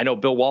 I know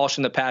Bill Walsh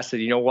in the past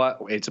said, you know what,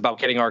 it's about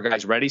getting our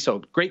guys ready.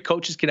 So great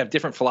coaches can have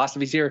different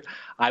philosophies here.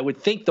 I would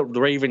think the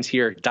Ravens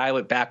here dial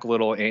it back a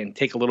little and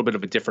take a little bit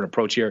of a different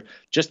approach here.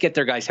 Just get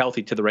their guys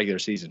healthy to the regular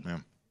season. Yeah.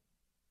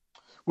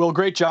 Will,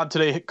 great job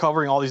today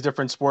covering all these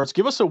different sports.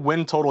 Give us a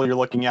win total you're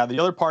looking at. The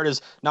other part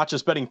is not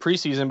just betting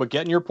preseason, but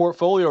getting your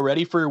portfolio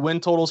ready for your win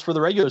totals for the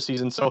regular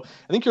season. So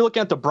I think you're looking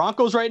at the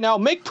Broncos right now.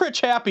 Make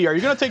Pritch happy. Are you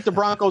going to take the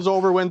Broncos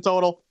over win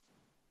total?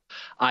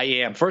 I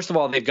am. First of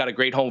all, they've got a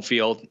great home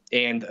field.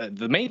 And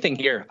the main thing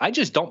here, I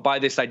just don't buy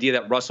this idea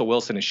that Russell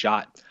Wilson is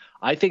shot.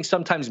 I think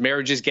sometimes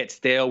marriages get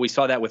stale. We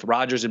saw that with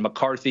Rodgers and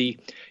McCarthy.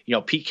 You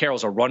know, Pete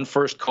Carroll's a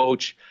run-first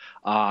coach.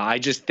 I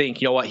just think,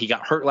 you know what, he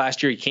got hurt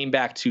last year. He came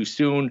back too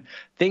soon.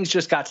 Things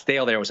just got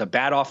stale there. It was a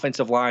bad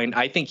offensive line.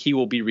 I think he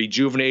will be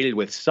rejuvenated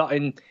with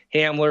Sutton,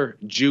 Hamler,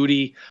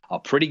 Judy, a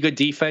pretty good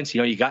defense.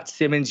 You know, you got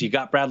Simmons, you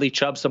got Bradley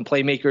Chubb, some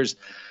playmakers.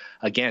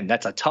 Again,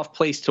 that's a tough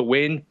place to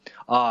win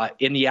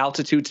in the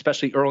altitude,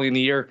 especially early in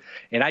the year.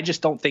 And I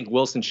just don't think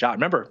Wilson shot.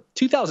 Remember,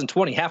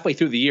 2020, halfway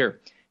through the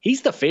year,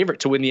 he's the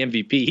favorite to win the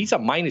MVP. He's a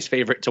minus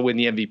favorite to win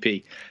the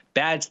MVP.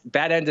 Bad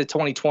end of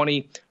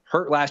 2020.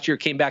 hurt last year,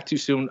 came back too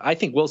soon. I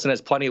think Wilson has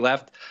plenty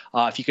left.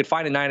 If you could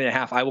find a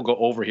 9.5, I will go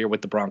over here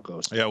with the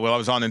Broncos. Yeah, well, I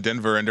was on in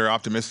Denver, and they're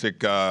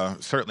optimistic,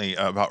 certainly,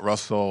 about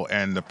Russell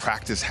and the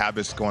practice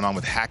habits going on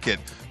with Hackett.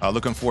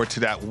 Looking forward to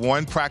that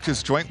one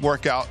practice joint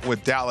workout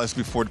with Dallas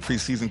before the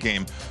preseason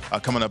game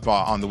coming up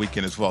on the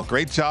weekend as well.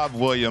 Great job,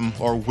 William,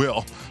 or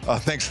Will.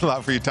 Thanks a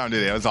lot for your time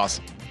today. That was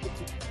awesome.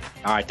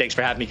 All right, thanks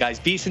for having me, guys.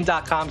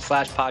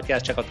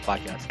 VSiN.com/podcast. Check out the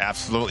podcast.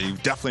 Absolutely.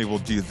 Definitely will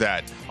do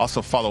that.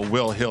 Also follow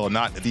Will Hill,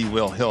 not the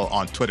Will Hill,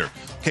 on Twitter.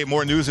 Okay,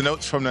 more news and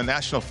notes from the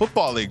National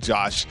Football League,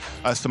 Josh.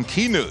 Some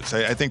key news.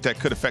 I think that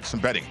could affect some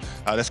betting.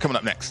 That's coming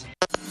up next.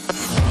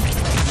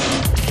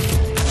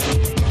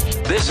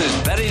 This is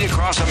Betting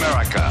Across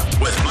America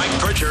with Mike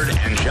Pritchard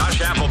and Josh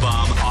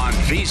Applebaum on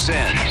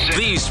VSiN,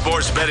 the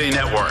Sports Betting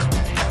Network.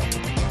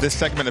 This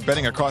segment of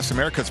Betting Across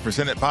America is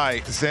presented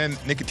by Zen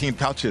Nicotine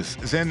Pouches.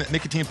 Zen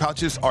Nicotine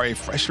Pouches are a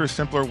fresher,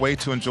 simpler way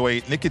to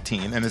enjoy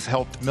nicotine and has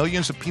helped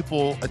millions of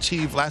people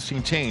achieve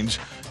lasting change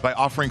by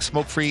offering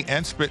smoke-free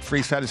and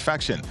spit-free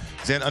satisfaction.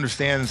 Zen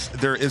understands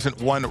there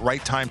isn't one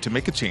right time to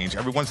make a change.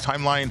 Everyone's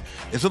timeline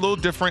is a little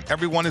different.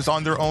 Everyone is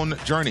on their own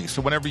journey.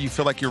 So whenever you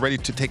feel like you're ready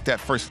to take that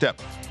first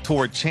step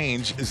toward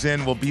change,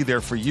 Zen will be there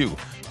for you.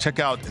 Check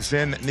out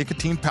Zen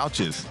Nicotine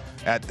Pouches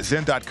at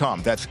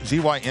Zen.com. That's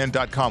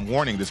ZYN.com.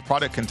 Warning, this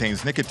product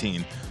contains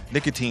nicotine.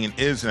 Nicotine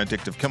is an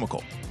addictive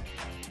chemical.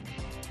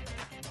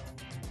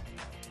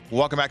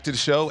 Welcome back to the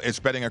show. It's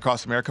Betting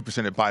Across America,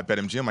 presented by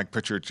BetMGM. Mike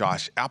Pritchard,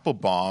 Josh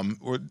Applebaum.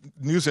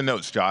 News and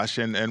notes, Josh.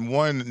 And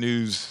one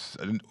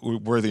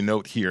newsworthy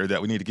note here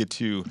that we need to get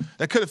to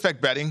that could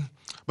affect betting,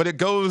 but it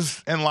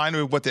goes in line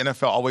with what the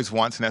NFL always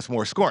wants, and that's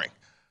more scoring.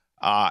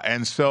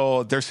 And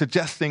so they're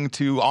suggesting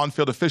to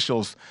on-field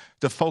officials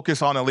to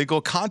focus on illegal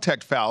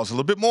contact fouls a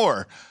little bit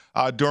more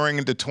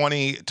during the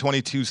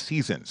 2022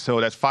 season. So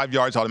that's 5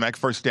 yards, automatic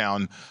first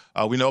down.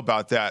 We know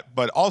about that.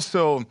 But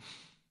also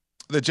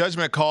the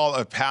judgment call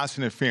of pass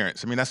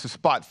interference. I mean, that's a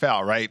spot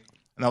foul, right?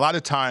 And a lot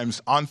of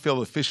times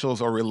on-field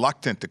officials are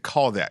reluctant to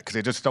call that because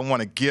they just don't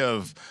want to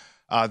give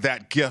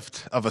that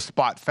gift of a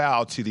spot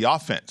foul to the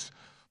offense.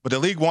 But the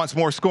league wants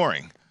more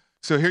scoring.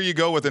 So here you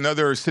go with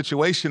another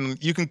situation.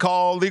 You can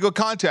call legal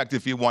contact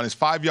if you want. It's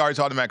 5 yards,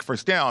 automatic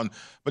first down,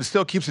 but it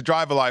still keeps the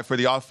drive alive for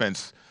the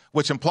offense,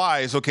 which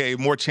implies, okay,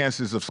 more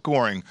chances of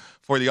scoring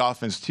for the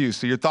offense too.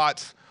 So your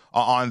thoughts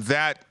on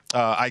that,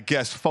 I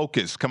guess,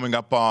 focus coming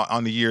up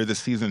on the year, this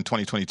season,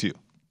 2022?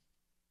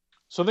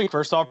 So I think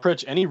first off,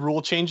 Pritch, any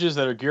rule changes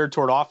that are geared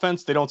toward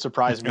offense, they don't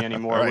surprise me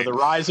anymore. Right. With the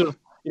rise of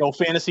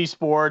fantasy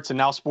sports and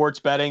now sports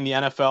betting, the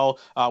NFL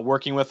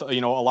working with, a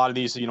lot of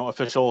these,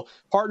 official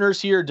partners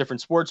here,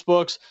 different sports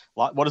books.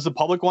 What does the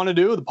public want to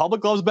do? The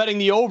public loves betting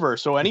the over.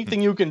 So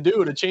anything you can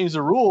do to change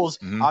the rules,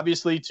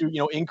 obviously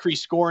to,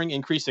 increase scoring,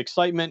 increase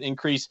excitement,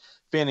 increase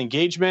fan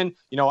engagement.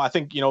 I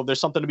think, there's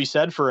something to be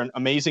said for an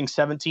amazing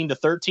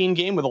 17-13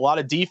 game with a lot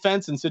of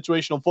defense and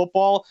situational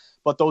football.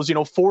 But those,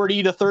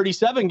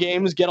 40-37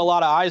 games get a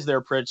lot of eyes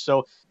there, Pritch.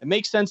 So it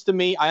makes sense to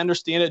me. I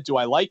understand it. Do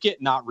I like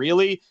it? Not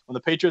really. When the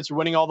Patriots are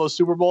winning all those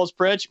Super Bowls,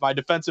 Pritch, my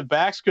defensive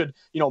backs could,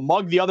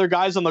 mug the other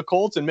guys on the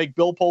Colts and make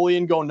Bill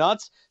Polian go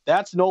nuts.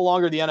 That's no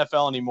longer the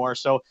NFL anymore.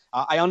 So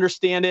I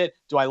understand it.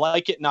 Do I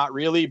like it? Not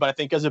really. But I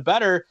think as a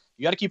bettor,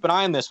 you got to keep an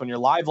eye on this when you're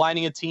live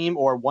lining a team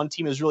or one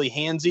team is really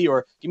handsy,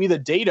 or give me the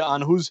data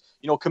on who's,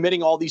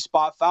 committing all these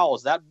spot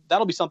fouls.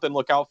 That'll be something to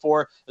look out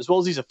for, as well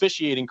as these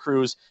officiating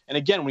crews. And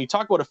again, when you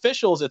talk about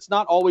officials, it's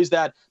not always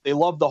that they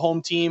love the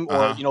home team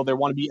or, they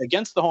want to be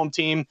against the home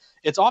team.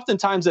 It's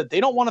oftentimes that they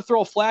don't want to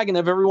throw a flag and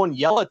have everyone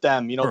yell at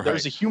them. Right.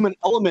 There's a human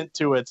element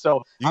to it.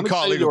 So you can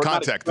call legal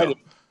contact though.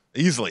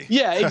 Easily.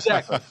 Yeah,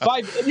 exactly.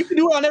 You can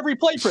do it on every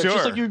play, Pritch,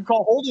 just like you can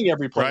call holding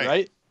every play,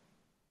 right?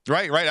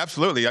 Right,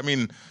 absolutely. I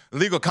mean,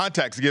 legal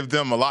contacts give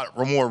them a lot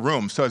more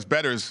room. So as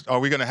bettors, are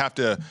we going to have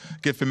to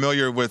get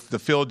familiar with the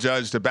field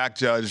judge, the back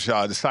judge,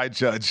 the side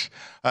judge,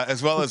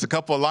 as well as a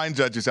couple of line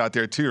judges out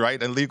there too,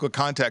 right? And legal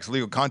contact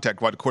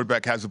while the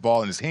quarterback has the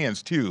ball in his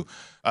hands too.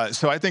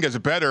 So I think as a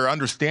bettor,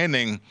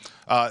 understanding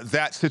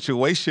that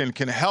situation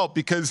can help,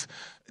 because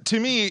to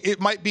me, it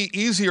might be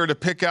easier to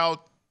pick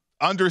out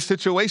under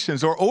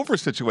situations or over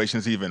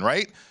situations even,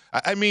 right?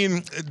 I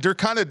mean, they're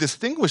kind of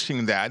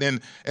distinguishing that.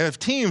 And if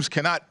teams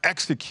cannot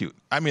execute,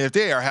 if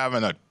they are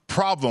having a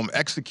problem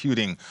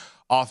executing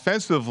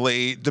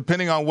offensively,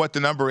 depending on what the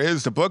number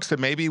is, the books, that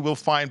maybe we'll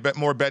find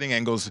more betting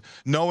angles,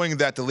 knowing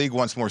that the league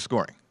wants more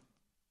scoring.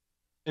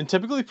 And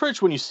typically,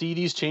 Pritch, when you see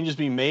these changes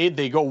being made,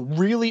 they go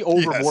really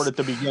overboard at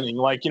the beginning.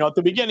 Like, at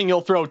the beginning, you'll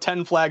throw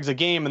 10 flags a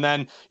game. And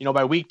then,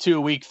 by week 2,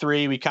 week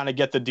 3, we kind of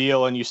get the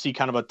deal and you see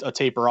kind of a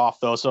taper off,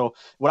 though. So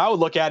what I would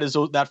look at is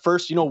that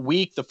first,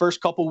 week, the first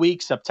couple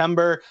weeks,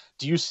 September,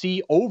 do you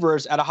see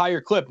overs at a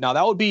higher clip? Now,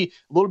 that would be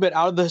a little bit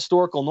out of the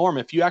historical norm.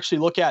 If you actually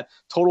look at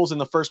totals in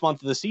the first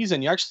month of the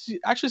season, you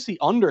actually see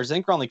unders. I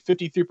think around like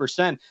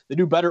 53%. They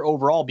do better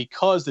overall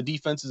because the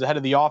defense is ahead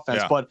of the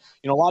offense. Yeah. But,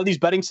 a lot of these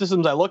betting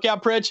systems I look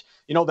at, Pritch,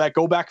 that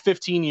go back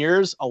 15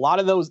 years. A lot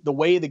of those, the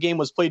way the game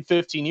was played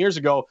 15 years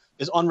ago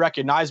is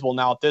unrecognizable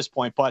now at this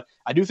point. But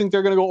I do think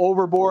they're going to go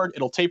overboard.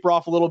 It'll taper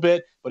off a little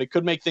bit, but it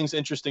could make things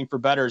interesting for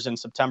bettors in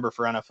September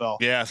for NFL.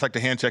 Yeah, it's like the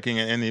hand checking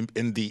in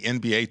the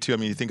NBA too. I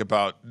mean, you think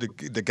about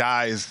the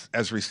guys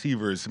as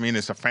receivers. I mean,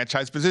 it's a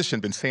franchise position.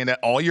 Been saying that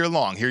all year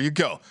long. Here you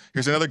go.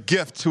 Here's another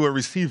gift to a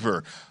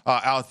receiver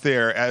out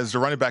there as the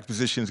running back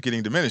position is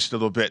getting diminished a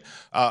little bit.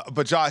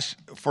 But Josh,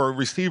 for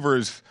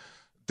receivers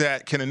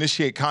that can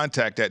initiate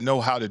contact, that know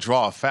how to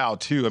draw a foul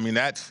too, I mean,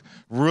 that's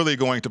really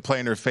going to play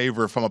in their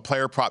favor from a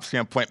player prop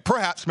standpoint.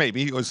 Perhaps,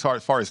 maybe, as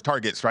far as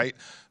targets, right?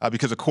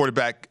 Because a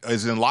quarterback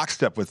is in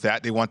lockstep with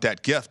that. They want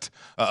that gift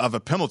of a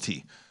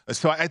penalty.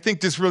 So I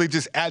think this really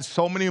just adds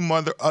so many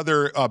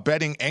other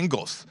betting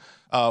angles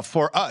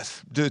for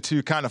us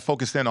to kind of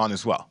focus in on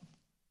as well.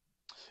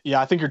 Yeah,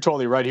 I think you're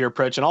totally right here,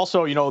 Pritch. And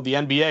also, the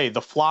NBA,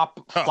 the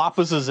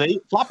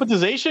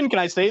flopitization, can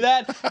I say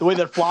that? The way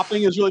that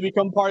flopping has really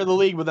become part of the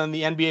league, but then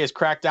the NBA has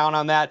cracked down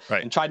on that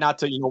and tried not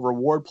to,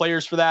 reward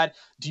players for that.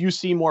 Do you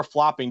see more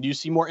flopping? Do you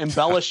see more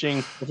embellishing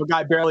if a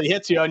guy barely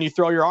hits you and you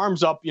throw your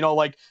arms up,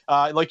 like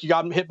you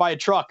got hit by a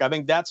truck? I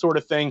think that sort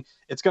of thing,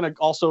 it's going to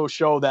also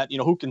show that,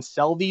 who can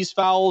sell these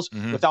fouls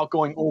without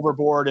going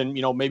overboard and,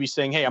 maybe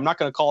saying, hey, I'm not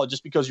going to call it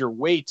just because you're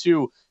way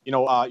too,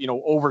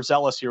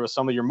 overzealous here with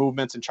some of your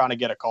movements and trying to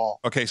get a call.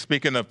 Okay,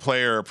 speaking of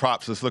player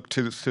props, let's look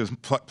to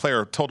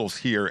player totals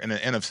here in the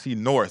NFC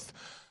North.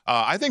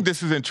 I think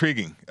this is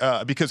intriguing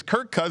because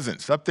Kirk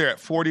Cousins up there at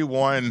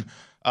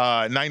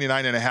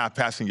 99.5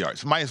 passing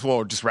yards. Might as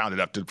well just round it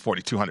up to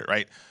 4,200,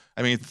 right?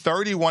 I mean,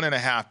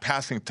 31.5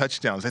 passing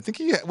touchdowns. I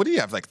think what do you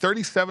have, like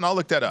 37? I'll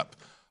look that up.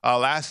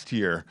 Last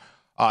year,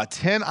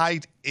 10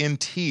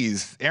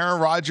 INTs.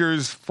 Aaron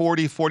Rodgers,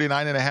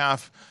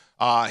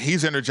 49.5.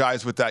 He's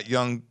energized with that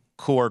young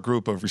core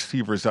group of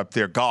receivers up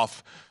there.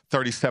 Goff,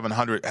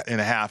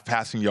 3,700.5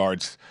 passing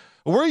yards.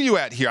 Where are you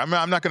at here? I'm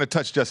not going to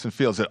touch Justin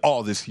Fields at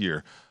all this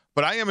year,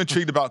 but I am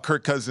intrigued about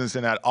Kirk Cousins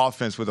and that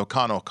offense with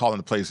O'Connell calling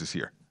the plays this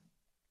year.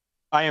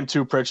 I am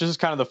too, Pritch. This is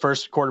kind of the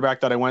first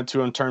quarterback that I went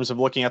to in terms of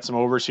looking at some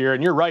overs here.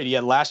 And you're right. He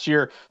had last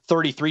year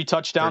 33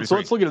 touchdowns. 33. So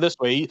let's look at it this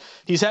way.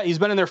 He's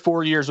been in there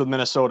 4 years with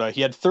Minnesota.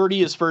 He had 30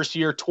 his first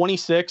year,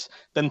 26,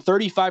 then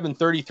 35 and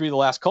 33 the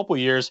last couple of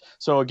years.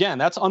 So again,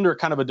 that's under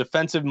kind of a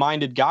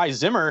defensive-minded guy,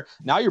 Zimmer.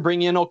 Now you're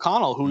bringing in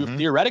O'Connell, who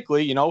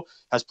theoretically,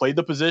 has played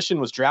the position,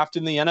 was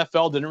drafted in the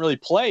NFL, didn't really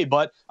play,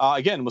 but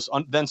again was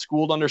then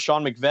schooled under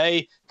Sean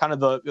McVay. Kind of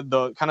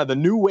the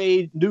new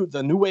wave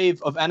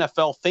of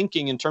NFL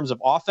thinking in terms of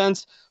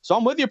offense. So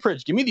I'm with you,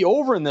 Pritch. Give me the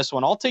over in this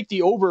one. I'll take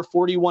the over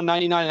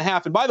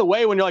 41.99.5. And by the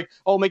way, when you're like,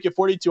 oh, make it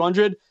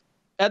 4,200,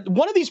 at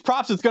one of these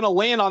props is going to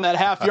land on that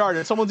half yard,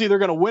 and someone's either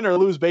going to win or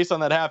lose based on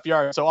that half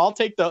yard. So I'll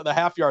take the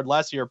half yard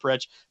less here,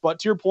 Pritch. But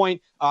to your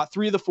point,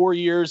 3 of the 4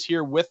 years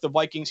here with the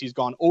Vikings, he's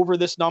gone over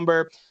this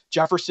number.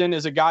 Jefferson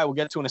is a guy we'll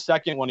get to in a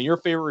second. One of your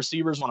favorite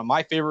receivers, one of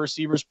my favorite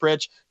receivers,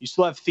 Pritch. You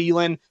still have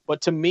Thielen,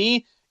 but to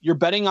me, you're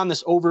betting on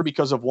this over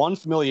because of one,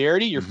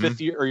 familiarity, your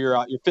fifth year or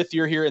your fifth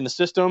year here in the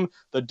system.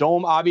 The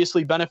dome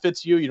obviously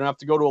benefits you. You don't have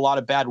to go to a lot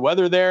of bad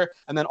weather there.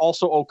 And then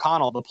also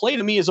O'Connell. The play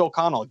to me is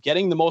O'Connell,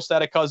 getting the most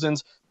out of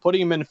Cousins, putting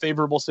him in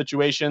favorable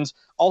situations.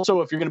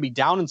 Also, if you're going to be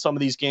down in some of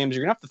these games,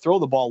 you're going to have to throw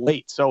the ball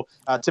late. So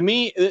to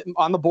me,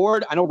 on the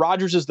board, I know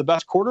Rodgers is the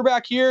best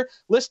quarterback here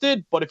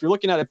listed, but if you're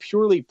looking at a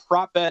purely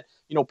prop bet,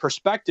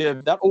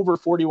 perspective, that over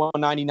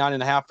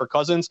 41.99.5 for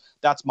Cousins,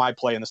 that's my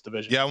play in this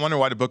division. Yeah, I wonder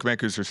why the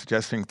bookmakers are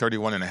suggesting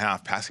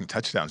 31.5 passing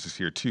touchdowns this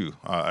year too.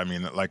 I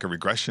mean, like a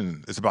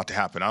regression is about to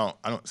happen. I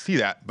don't see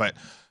that, but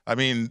I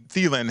mean,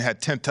 Thielen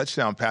had 10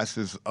 touchdown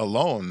passes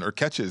alone or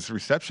catches,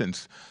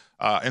 receptions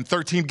in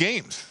 13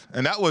 games,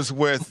 and that was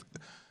with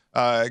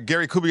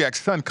Gary Kubiak's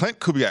son, Clint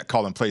Kubiak,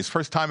 calling plays.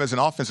 First time as an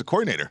offensive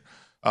coordinator.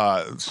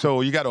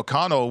 So you got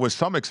O'Connell with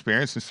some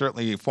experience and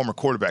certainly a former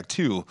quarterback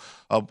too,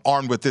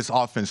 armed with this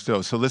offense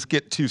though. So let's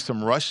get to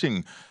some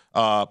rushing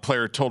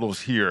player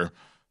totals here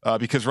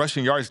because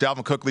rushing yards,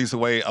 Dalvin Cook leads the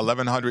way,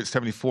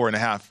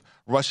 1,174.5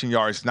 rushing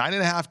yards,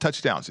 9.5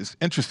 touchdowns. It's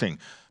interesting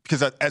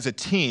because as a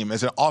team,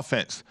 as an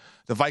offense,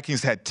 the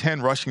Vikings had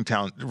 10 rushing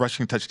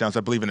touchdowns, I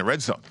believe, in the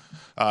red zone.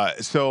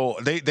 So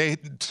they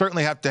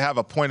certainly have to have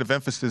a point of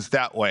emphasis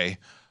that way.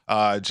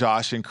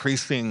 Josh,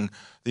 increasing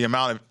the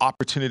amount of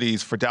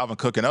opportunities for Dalvin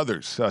Cook and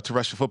others to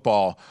rush the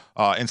football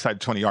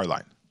inside the 20-yard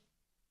line.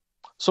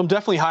 So I'm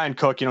definitely high on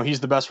Cook. He's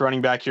the best running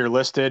back here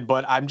listed,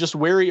 but I'm just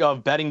wary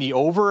of betting the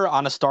over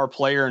on a star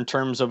player in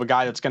terms of a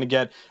guy that's going to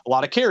get a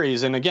lot of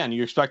carries. And again,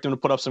 you expect him to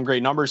put up some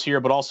great numbers here,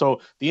 but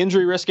also the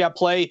injury risk at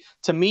play.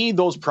 To me,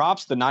 those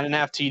props, the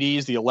 9.5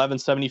 TDs, the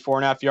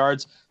 1,174.5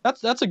 yards,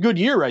 that's a good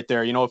year right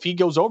there. If he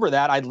goes over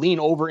that, I'd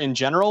lean over in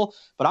general,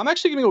 but I'm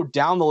actually going to go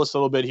down the list a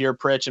little bit here,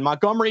 Pritch. And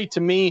Montgomery,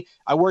 to me,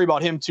 I worry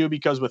about him too,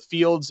 because with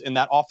Fields in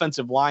that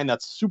offensive line,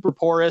 that's super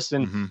porous.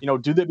 And,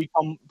 do they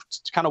become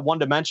kind of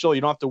one-dimensional? You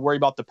don't have to worry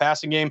about the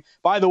passing game.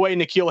 By the way,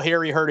 N'Keal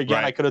Harry hurt again.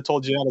 Right. I could have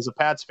told you that as a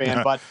Pats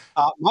fan, but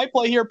my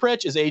play here,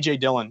 Pritch, is A.J.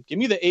 Dillon. Give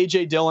me the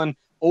A.J. Dillon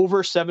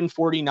over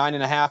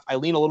 749.5. I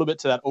lean a little bit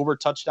to that over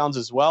touchdowns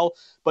as well.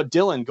 But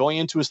Dillon, going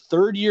into his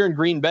third year in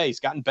Green Bay, he's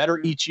gotten better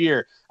each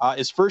year.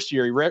 His first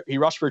year, he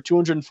rushed for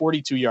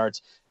 242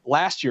 yards.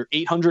 Last year,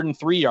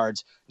 803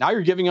 yards. Now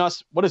you're giving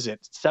us,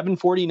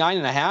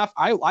 749.5?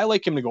 I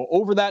like him to go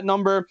over that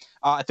number.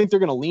 I think they're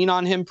going to lean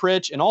on him,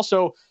 Pritch. And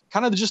also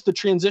kind of just the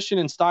transition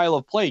and style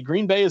of play.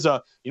 Green Bay is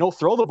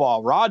throw the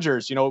ball.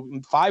 Rodgers,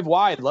 5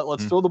 wide.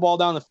 Let's throw the ball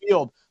down the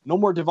field. No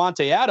more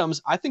Devontae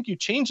Adams. I think you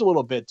change a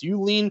little bit. Do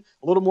you lean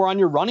a little more on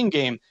your running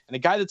game? And a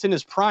guy that's in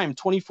his prime,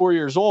 24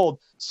 years old,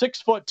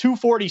 6 foot,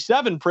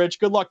 247, Pritch,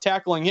 good luck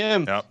tackling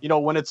him,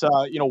 when it's,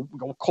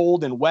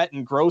 cold and wet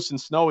and gross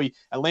and snowy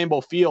at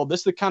Lambeau Field.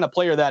 This is the kind of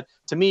player that,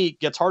 to me,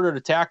 gets harder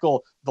to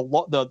tackle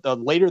the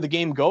later the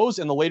game goes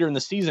and the later in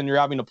the season you're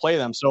having to play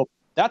them. So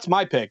that's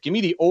my pick. Give me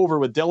the over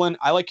with Dillon.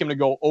 I like him to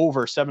go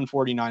over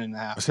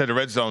 749.5. I said the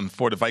red zone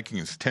for the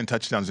Vikings, 10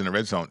 touchdowns in the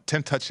red zone,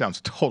 10 touchdowns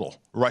total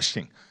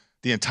rushing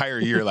the entire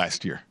year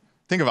last year.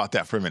 Think about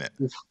that for a minute,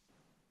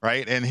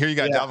 right? And here you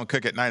got Dalvin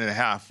Cook at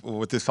 9.5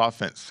 with this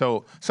offense.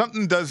 So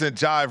something doesn't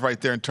jive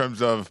right there in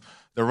terms of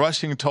the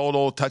rushing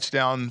total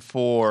touchdown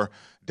for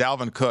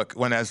Dalvin Cook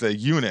when as a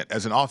unit,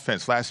 as an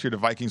offense, last year the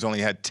Vikings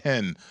only had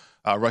 10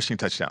 rushing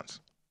touchdowns.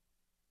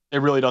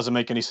 It really doesn't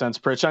make any sense,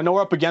 Pritch. I know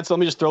we're up against it. Let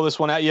me just throw this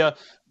one at you.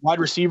 Wide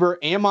receiver,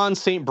 Amon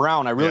St.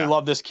 Brown. I really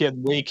love this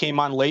kid. He came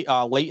on late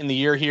in the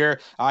year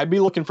here. I'd be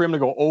looking for him to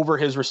go over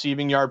his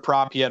receiving yard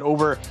prop. He had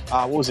over,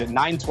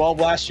 912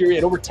 last year. He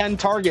had over 10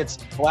 targets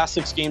the last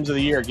 6 games of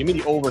the year. Give me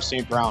the over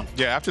St. Brown.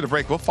 Yeah, after the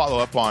break, we'll follow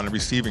up on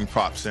receiving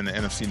props in the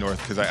NFC North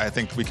because I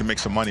think we can make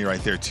some money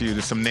right there, too.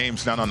 There's some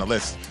names down on the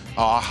list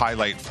I'll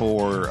highlight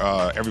for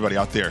everybody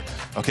out there.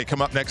 Okay,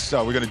 come up next,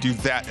 we're going to do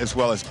that as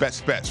well as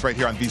Bets right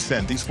here on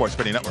VSiN, the Sports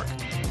Betting Network.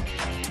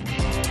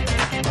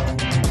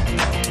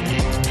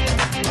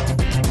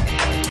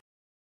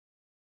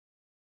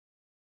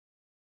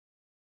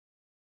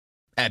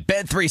 At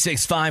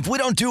Bet365, we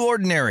don't do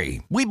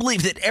ordinary. We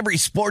believe that every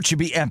sport should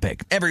be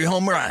epic. Every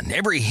home run,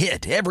 every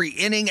hit, every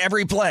inning,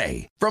 every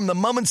play. From the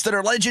moments that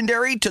are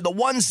legendary to the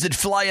ones that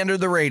fly under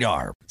the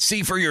radar.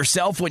 See for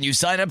yourself when you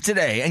sign up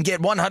today and get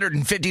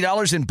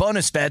 $150 in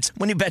bonus bets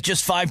when you bet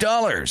just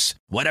 $5.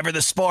 Whatever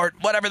the sport,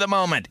 whatever the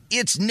moment,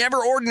 it's never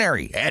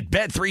ordinary at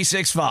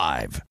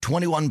Bet365.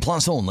 21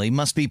 plus only.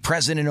 Must be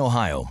present in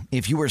Ohio.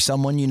 If you or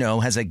someone you know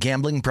has a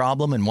gambling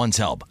problem and wants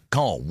help,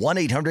 call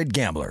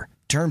 1-800-GAMBLER.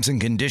 Terms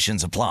and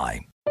conditions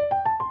apply.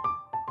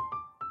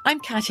 I'm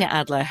Katya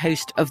Adler,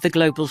 host of The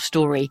Global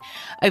Story.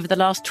 Over the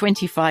last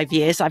 25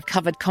 years, I've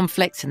covered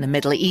conflicts in the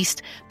Middle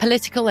East,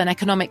 political and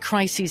economic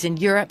crises in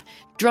Europe,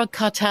 drug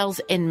cartels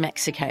in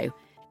Mexico.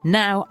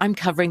 Now I'm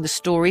covering the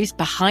stories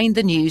behind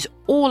the news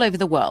all over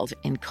the world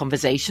in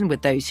conversation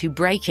with those who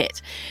break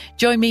it.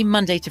 Join me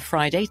Monday to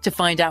Friday to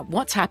find out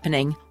what's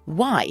happening,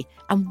 why,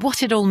 and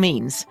what it all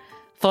means.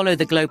 Follow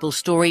The Global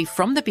Story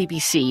from the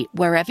BBC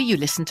wherever you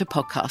listen to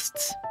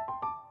podcasts.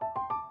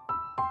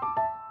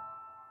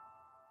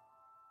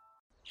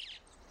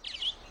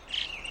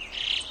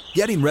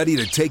 Getting ready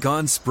to take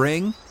on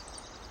spring?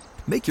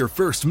 Make your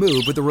first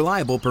move with the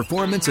reliable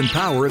performance and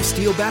power of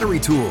Steel battery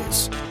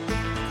tools.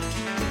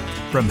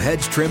 From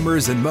hedge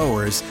trimmers and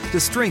mowers to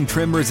string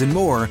trimmers and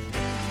more,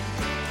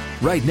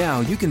 right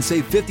now you can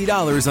save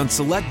 $50 on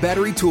select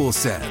battery tool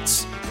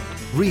sets.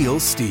 Real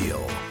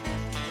Steel.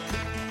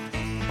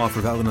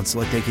 Offer valid on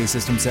select AK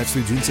system sets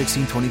through June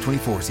 16,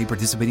 2024. See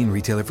participating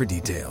retailer for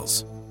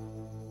details.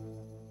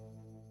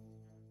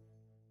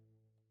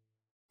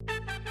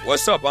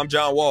 What's up? I'm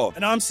John Wall.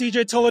 And I'm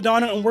CJ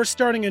Toledano, and we're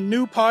starting a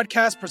new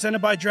podcast presented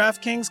by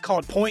DraftKings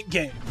called Point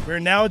Game. We're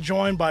now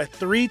joined by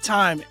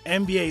 3-time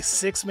NBA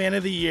Sixth Man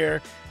of the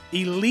Year,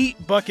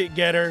 elite bucket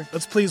getter.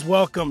 Let's please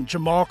welcome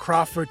Jamal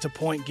Crawford to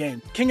Point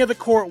Game. King of the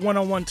Court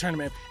one-on-one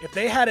tournament. If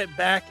they had it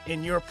back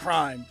in your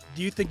prime,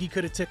 do you think you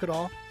could have took it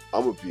all?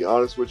 I'm going to be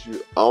honest with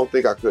you. I don't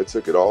think I could have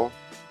took it all,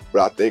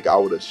 but I think I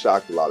would have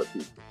shocked a lot of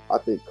people. I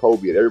think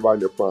Kobe and everybody in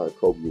their prime,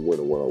 Kobe would win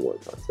a one-on-one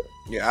contest.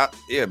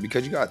 Yeah,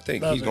 because you got to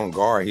think. He's going to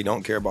guard. He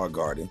don't care about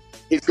guarding.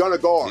 He's going to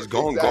guard. He's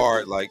going to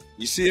guard. Like,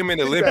 you see him in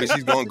the Olympics,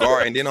 he's going to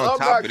guard. And then on top of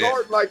that. I'm not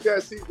guarding like that,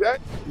 CJ.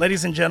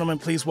 Ladies and gentlemen,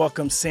 please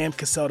welcome Sam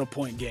Cassell to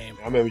Point Game.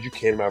 I remember you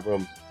came out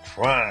from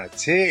prime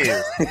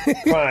 10.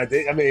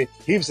 I mean,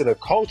 he was in a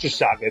culture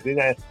shock. And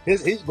then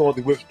he's going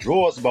through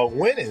withdrawals about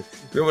winning.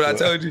 Remember what I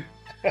told you?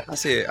 I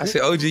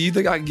said, OG, you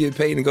think I can get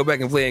paid and go back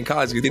and play in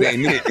college because it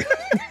ain't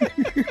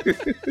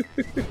it?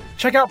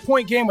 Check out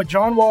Point Game with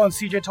John Wall and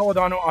CJ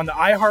Toledano on the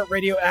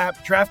iHeartRadio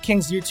app,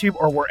 DraftKings YouTube,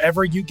 or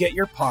wherever you get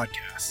your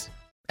podcasts.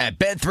 At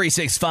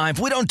Bet365,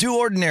 we don't do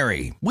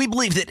ordinary. We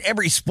believe that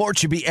every sport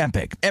should be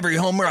epic. Every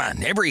home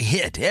run, every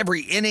hit,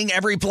 every inning,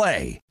 every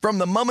play. From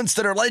the moments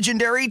that are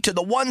legendary to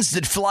the ones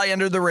that fly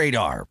under the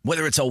radar.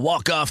 Whether it's a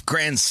walk-off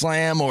grand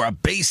slam or a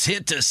base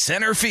hit to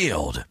center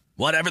field.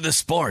 Whatever the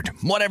sport,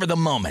 whatever the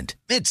moment,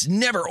 it's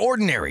never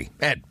ordinary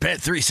at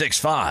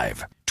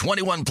Bet365.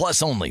 21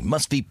 plus only.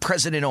 Must be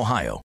present in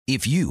Ohio.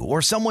 If you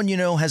or someone you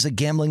know has a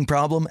gambling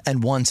problem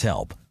and wants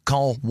help,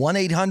 call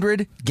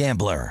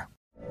 1-800-GAMBLER.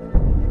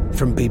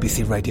 From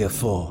BBC Radio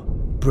 4,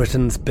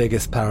 Britain's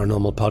biggest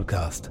paranormal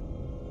podcast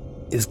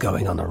is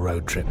going on a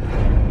road trip.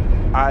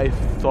 I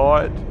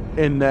thought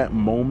in that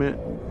moment,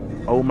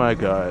 oh my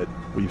God,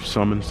 we've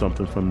summoned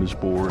something from this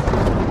board.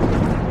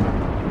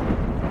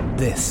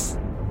 This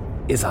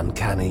is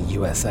Uncanny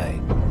USA.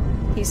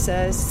 He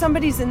says,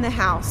 somebody's in the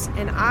house,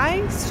 and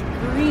I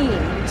screamed.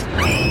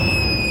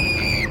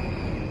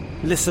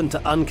 Listen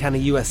to Uncanny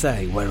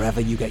USA wherever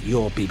you get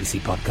your BBC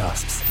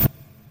podcasts,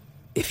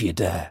 if you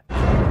dare.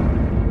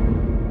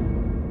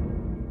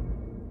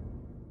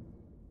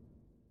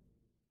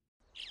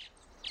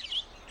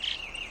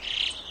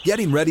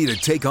 Getting ready to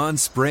take on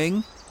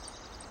spring?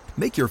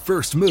 Make your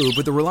first move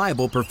with the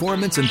reliable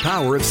performance and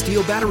power of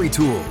Steel battery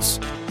tools.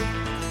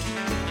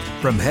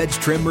 From hedge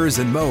trimmers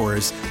and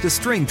mowers to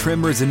string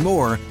trimmers and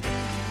more,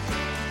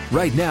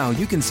 right now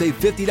you can save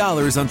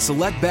 $50 on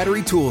select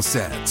battery tool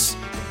sets.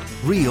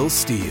 Real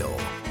Steel.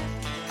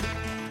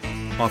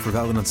 Offer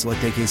valid on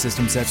select AK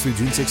system sets through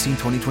June 16,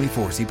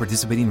 2024. See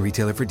participating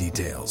retailer for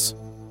details.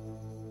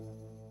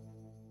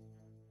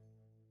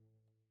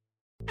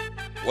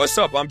 What's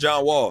up? I'm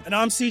John Wall. And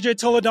I'm CJ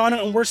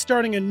Toledano, and we're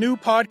starting a new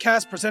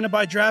podcast presented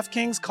by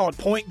DraftKings called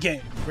Point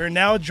Game. We're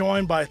now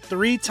joined by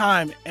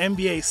three-time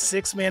NBA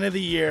Sixth Man of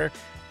the Year,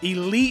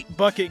 elite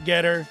bucket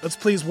getter. Let's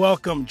please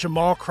welcome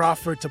Jamal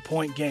Crawford to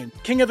Point Game.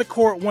 King of the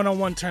Court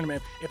one-on-one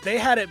tournament. If they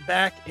had it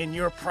back in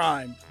your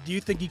prime, do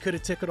you think you could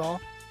have took it all?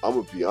 I'm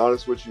going to be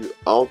honest with you.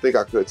 I don't think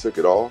I could have took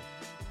it all,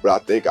 but I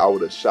think I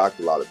would have shocked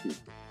a lot of people.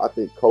 I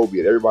think Kobe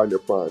and everybody in their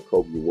prime,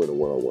 Kobe would win a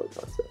one-on-one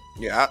contest.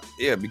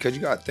 Yeah, because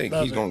you got to think.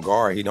 He's going to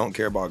guard. He don't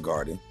care about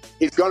guarding.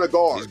 He's going to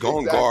guard. He's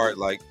going to guard.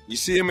 Like, you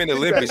see him in the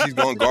Olympics, he's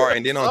going to guard.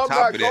 And then on top of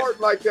that. I'm not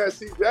guarding like that,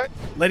 CJ.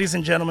 Ladies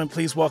and gentlemen,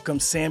 please welcome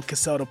Sam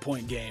Cassell to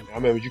Point Game. I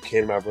remember you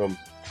came to my room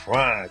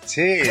crying,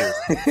 tears.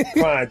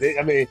 Crying.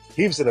 I mean,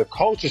 he was in a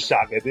culture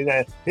shock. And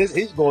then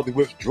he's going through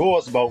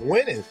withdrawals about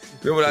winning.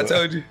 Remember what I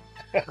told you?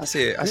 I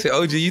said,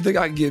 OG, you think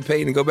I can get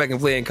paid and go back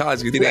and play in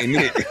college? You think I ain't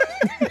need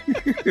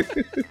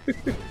it?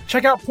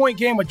 Check out Point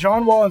Game with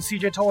John Wall and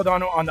CJ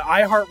Toledano on the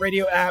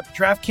iHeartRadio app,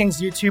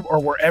 DraftKings YouTube, or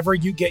wherever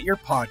you get your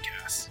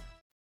podcasts.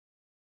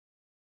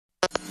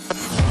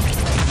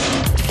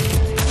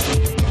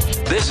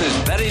 This is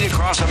Betting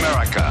Across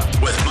America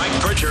with Mike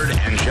Pritchard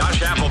and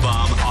Josh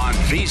Applebaum on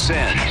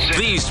VSiN,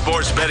 the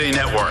Sports Betting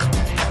Network.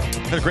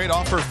 A great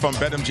offer from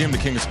BetMGM, the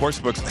king of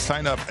sportsbooks.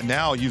 Sign up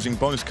now using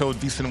bonus code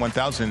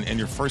VSiN1000, and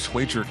your first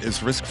wager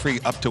is risk-free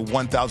up to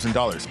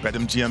 $1,000.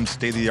 BetMGM's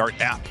state-of-the-art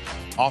app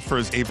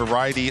offers a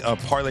variety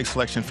of parlay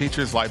selection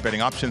features, live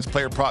betting options,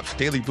 player props,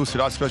 daily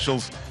boosted odds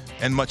specials,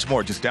 and much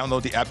more. Just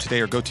download the app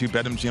today or go to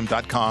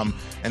BetMGM.com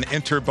and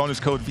enter bonus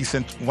code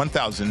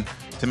VSiN1000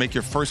 to make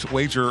your first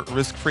wager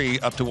risk-free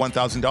up to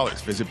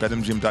 $1,000. Visit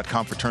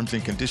BetMGM.com for terms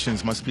and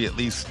conditions. Must be at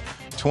least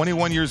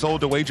 21 years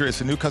old to wager. It's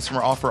a new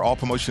customer offer. All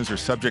promotions are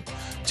subject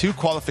to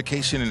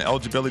qualification and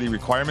eligibility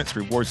requirements.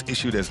 Rewards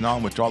issued as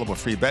non-withdrawable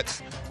free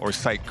bets or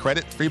site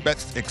credit. Free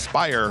bets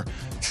expire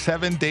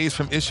 7 days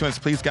from issuance.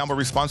 Please gamble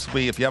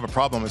responsibly. If you have a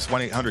problem, it's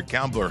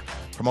 1-800-GAMBLER.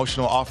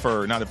 Promotional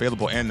offer not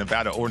available in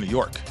Nevada or New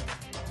York.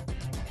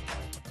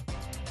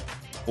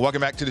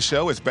 Welcome back to the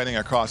show. It's Betting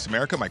Across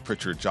America. Mike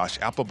Pritchard, Josh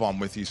Applebaum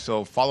with you.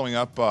 So following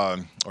up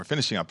or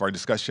finishing up our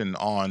discussion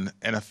on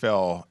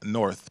NFL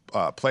North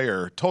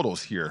player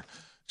totals here,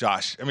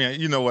 Josh. I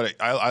mean, you know what?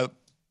 I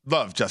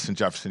love Justin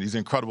Jefferson. He's an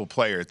incredible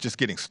player. It's just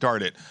getting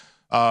started.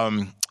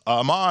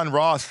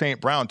 Amon-Ra St.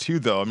 Brown, too,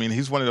 though. I mean,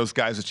 he's one of those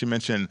guys that you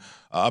mentioned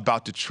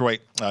about Detroit.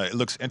 It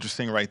looks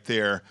interesting right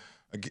there.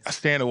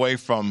 Staying away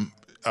from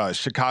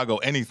Chicago,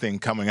 anything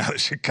coming out of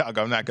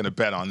Chicago. I'm not going to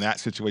bet on that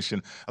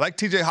situation. I like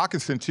TJ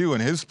Hawkinson, too, in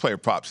his player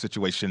prop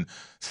situation.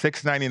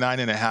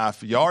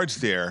 699.5 yards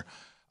there.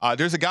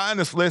 There's a guy on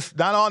this list,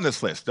 not on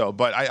this list, though,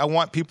 but I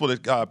want people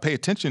to pay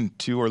attention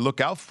to or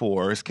look out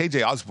for is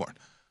KJ Osborne,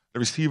 the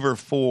receiver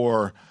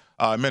for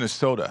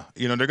Minnesota.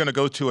 You know, they're going to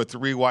go to a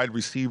 3-wide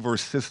receiver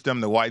system,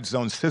 the wide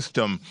zone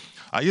system.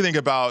 You think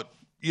about,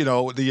 you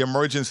know, the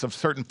emergence of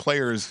certain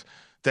players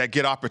that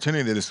get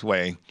opportunity this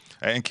way.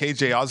 And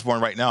KJ Osborne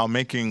right now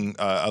making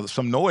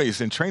some noise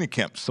in training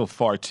camp so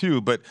far,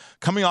 too. But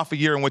coming off a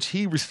year in which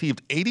he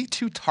received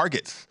 82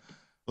 targets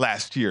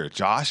last year,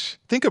 Josh.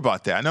 Think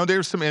about that. I know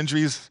there's some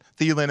injuries,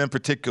 Thielen in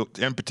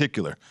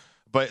particular.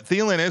 But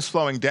Thielen is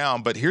slowing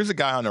down. But here's a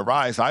guy on the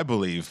rise, I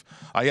believe.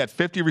 He had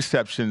 50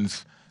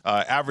 receptions,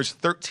 averaged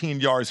 13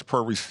 yards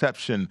per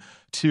reception,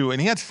 too.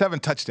 And he had 7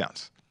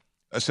 touchdowns.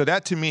 So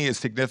that, to me, is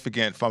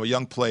significant from a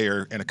young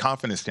player and a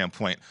confidence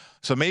standpoint.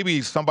 So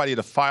maybe somebody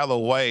to file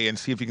away and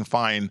see if you can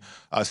find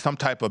some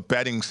type of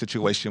betting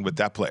situation with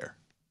that player.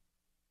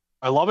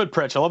 I love it,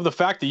 Pritch. I love the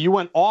fact that you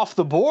went off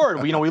the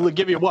board. You know, we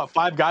give you,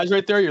 5 guys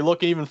right there? You're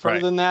looking even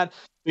further than that.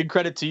 big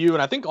credit to you.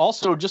 And I think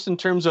also just in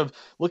terms of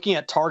looking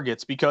at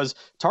targets, because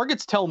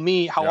targets tell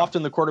me how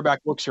often the quarterback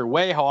looks your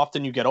way, how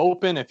often you get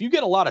open. If you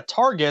get a lot of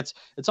targets,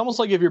 it's almost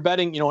like if you're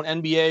betting,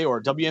 an NBA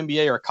or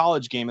WNBA or a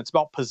college game, it's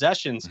about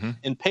possessions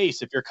and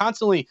pace. If you're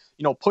constantly,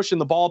 pushing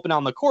the ball up and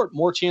down the court,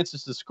 more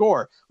chances to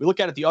score. We look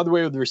at it the other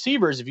way with the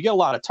receivers. If you get a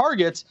lot of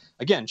targets,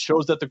 again,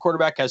 shows that the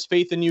quarterback has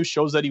faith in you,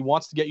 shows that he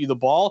wants to get you the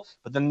ball,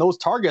 but then those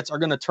targets are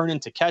going to turn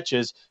into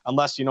catches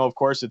unless, of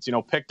course it's,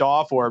 picked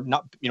off or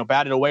not,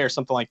 batted away or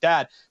something like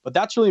that. But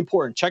that's really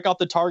important. Check out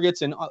the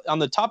targets. And on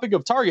the topic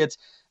of targets,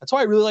 that's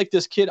why I really like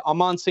this kid,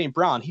 Amon St.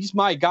 Brown. He's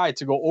my guy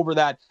to go over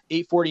that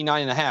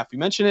 849.5. We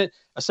mentioned it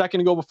a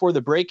second ago before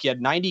the break. He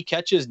had 90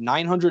 catches,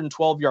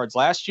 912 yards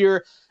last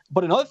year.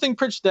 But another thing,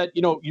 Pritch, that,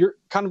 you're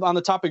kind of on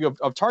the topic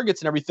of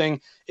targets and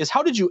everything is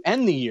how did you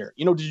end the year?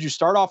 Did you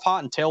start off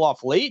hot and tail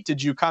off late?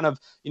 Did you kind of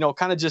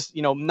just,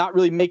 not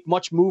really make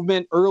much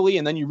movement early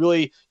and then you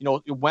really,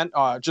 went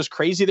just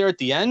crazy there at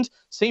the end?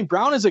 St.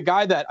 Brown is a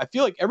guy that I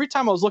feel like every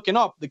time I was looking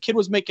up, the kid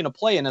was making a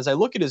play. And as I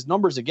look at his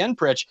numbers again,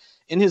 Pritch,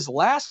 in his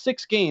last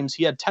 6 games,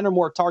 he had 10 or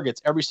more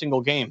targets every single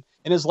game.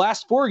 In his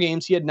last 4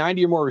 games, he had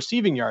 90 or more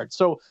receiving yards.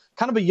 So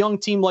kind of a young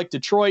team like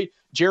Detroit,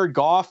 Jared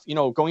Goff,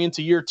 going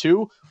into year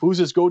 2, who's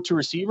his go-to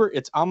receiver?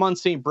 It's Amon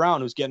St.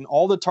 Brown, who's getting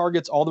all the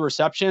targets, all the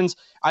receptions.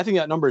 I think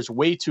that number is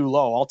way too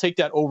low. I'll take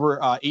that over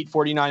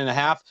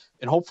 849.5,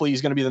 and hopefully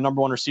he's going to be the number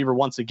 1 receiver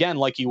once again,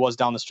 like he was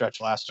down the stretch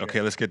last year.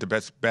 Okay, let's get the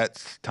best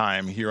bets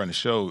time here on the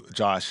show,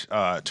 Josh.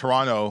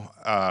 Toronto,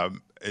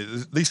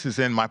 at least is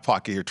in my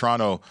pocket here.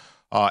 Toronto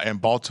and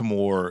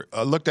Baltimore.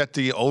 Looked at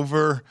the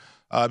over.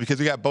 Because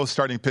we got both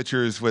starting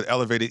pitchers with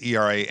elevated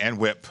ERA and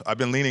whip. I've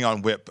been leaning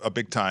on whip a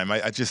big time.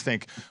 I just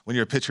think when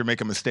you're a pitcher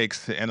making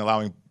mistakes and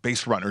allowing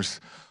base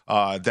runners,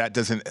 that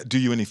doesn't do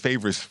you any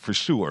favors for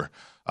sure.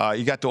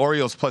 You got the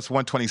Orioles plus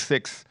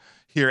 126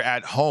 here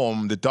at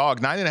home. The dog,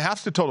 9.5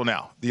 is the total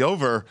now. The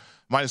over,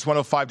 minus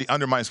 105, the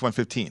under, minus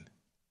 115.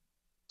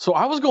 So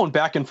I was going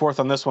back and forth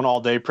on this one all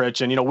day,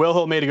 Pritch. And, Will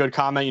Hill made a good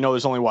comment.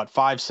 There's only,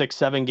 5, 6,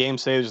 7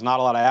 games today. There's not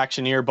a lot of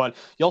action here, but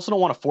you also don't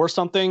want to force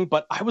something.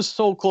 But I was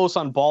so close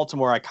on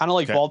Baltimore. I kind of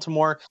like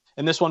Baltimore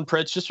in this one,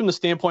 Pritch, just from the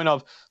standpoint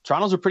of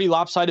Toronto's a pretty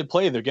lopsided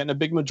play. They're getting a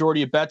big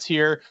majority of bets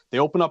here. They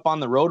open up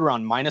on the road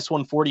around minus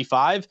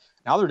 145.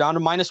 Now they're down to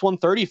minus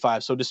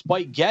 135. So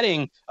despite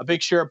getting a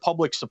big share of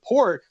public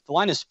support, the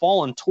line has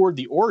fallen toward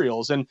the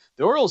Orioles. And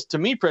the Orioles, to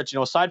me, Pritch,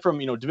 aside from,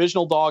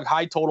 divisional dog,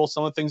 high total,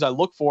 some of the things I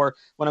look for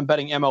when I'm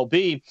betting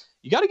MLB,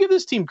 you got to give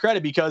this team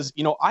credit because,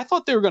 I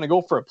thought they were going to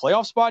go for a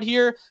playoff spot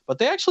here, but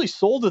they actually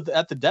sold it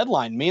at the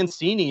deadline.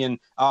 Mancini and,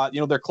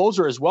 their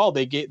closer as well,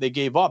 they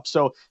gave up.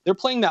 So they're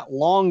playing that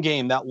long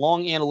game, that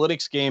long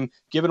analytics game,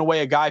 giving away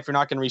a guy if you're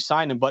not going to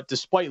re-sign him. But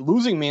despite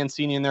losing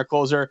Mancini and their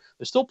closer,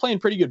 they're still playing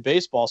pretty good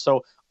baseball.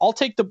 So I'll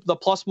take the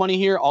plus money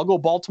here. I'll go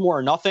Baltimore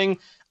or nothing.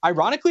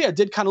 Ironically, I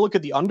did kind of look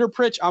at the under,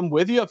 Pritch. I'm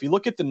with you. If you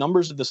look at the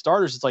numbers of the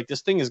starters, it's like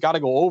this thing has got to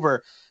go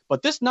over.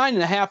 But this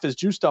 9.5 is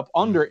juiced up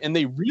under, and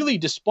they really,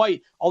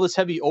 despite all this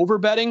heavy over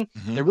betting,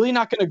 they're really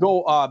not going to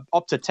go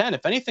up to 10.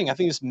 If anything, I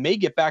think this may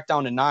get back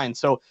down to 9.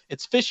 So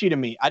it's fishy to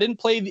me. I didn't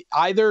play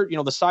either,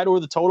 the side or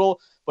the total.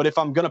 But if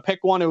I'm going to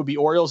pick one, it would be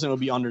Orioles, and it would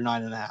be under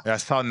 9.5. Yeah, I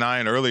saw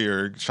 9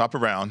 earlier. Shop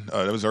around.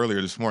 That was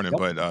earlier this morning,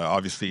 but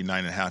obviously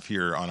 9.5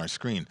 here on our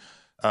screen.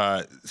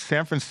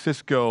 San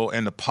Francisco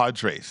and the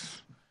Padres.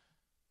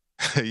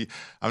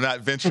 I'm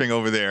not venturing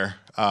over there.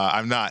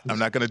 I'm not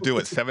going to do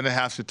it.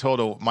 7.5 to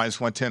total, minus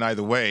 110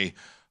 either way.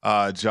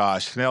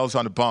 Josh, Snell's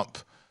on the bump.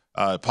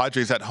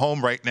 Padres at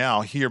home right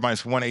now. Here,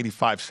 minus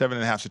 185,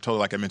 7.5 to total,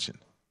 like I mentioned.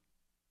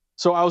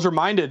 So I was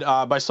reminded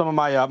by some of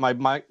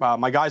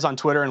my guys on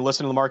Twitter and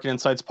listening to the Market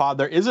Insights pod,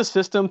 there is a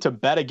system to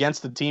bet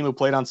against the team who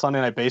played on Sunday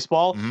Night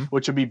Baseball,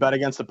 which would be bet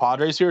against the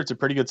Padres here. It's a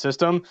pretty good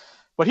system.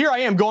 But here I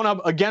am going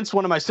up against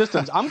one of my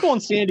systems. I'm going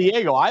San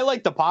Diego. I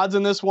like the Pods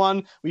in this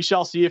one. We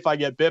shall see if I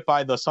get bit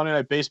by the Sunday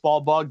Night Baseball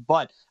bug.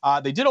 But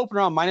they did open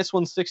around minus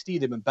 160.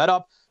 They've been bet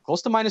up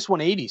close to minus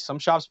 180. Some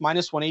shops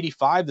minus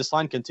 185. This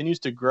line continues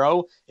to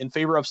grow in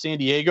favor of San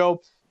Diego.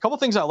 A couple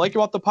things I like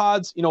about the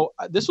Pods.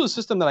 This was a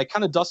system that I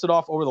kind of dusted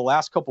off over the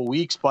last couple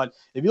weeks. But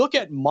if you look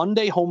at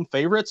Monday home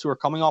favorites who are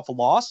coming off a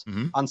loss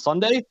on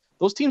Sunday,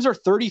 those teams are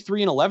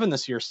 33-11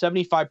 this year,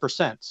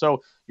 75%.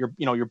 So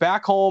you're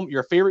back home,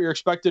 you're a favorite, you're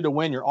expected to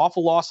win, you're off a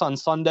loss on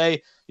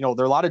Sunday. There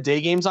are a lot of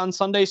day games on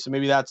Sunday, so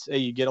maybe that's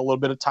you get a little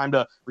bit of time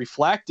to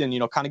reflect and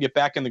kind of get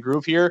back in the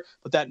groove here.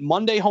 But that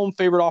Monday home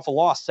favorite off a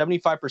loss,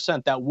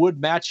 75%, that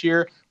would match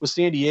here with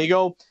San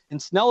Diego.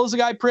 And Snell is a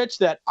guy, Pritch,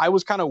 that I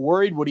was kind of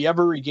worried, would he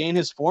ever regain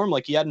his form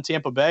like he had in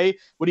Tampa Bay?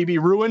 Would he be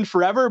ruined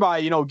forever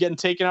by getting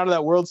taken out of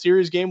that World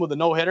Series game with a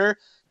no-hitter?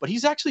 But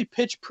he's actually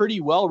pitched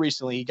pretty well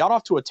recently. He got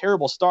off to a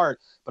terrible start,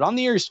 but on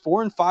the year he's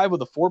 4-5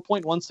 with a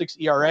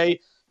 4.16 ERA.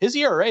 His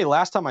ERA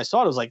last time I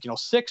saw it was like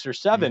 6 or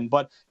 7.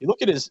 But you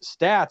look at his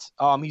stats,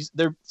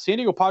 San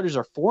Diego Padres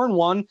are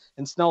 4-1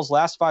 in Snell's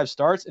last 5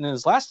 starts, and in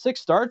his last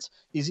 6 starts,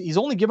 he's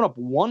only given up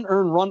 1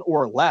 earned run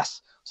or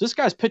less. So this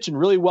guy's pitching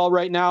really well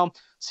right now.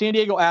 San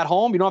Diego at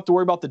home. You don't have to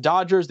worry about the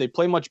Dodgers. They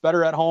play much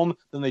better at home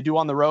than they do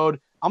on the road.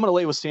 I'm going to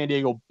lay with San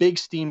Diego. Big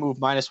steam move,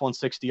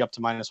 -160 up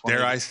to -180.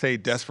 Dare I say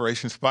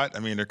desperation spot? I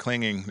mean,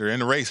 they're in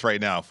the race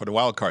right now for the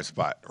wild card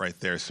spot right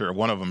there, sir.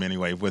 One of them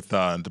anyway, with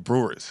the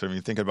Brewers. I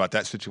mean, thinking about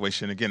that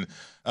situation again,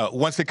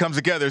 once it comes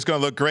together, it's going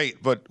to look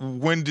great. But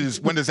when does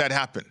that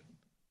happen?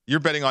 You're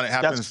betting on it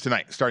happens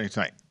starting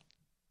tonight.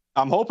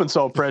 I'm hoping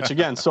so, Pritch.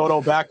 Again,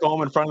 Soto back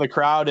home in front of the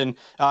crowd. And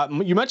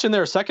you mentioned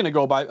there a second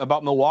ago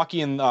about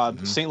Milwaukee and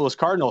St. Louis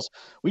Cardinals.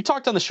 We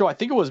talked on the show, I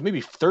think it was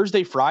maybe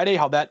Thursday, Friday,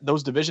 how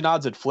those division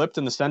odds had flipped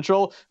in the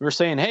Central. We were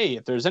saying, hey,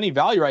 if there's any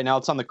value right now,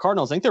 it's on the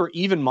Cardinals. I think they were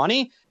even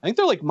money. I think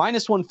they're like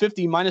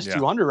 -150,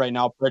 -200 right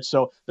now, Pritch.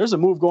 So there's a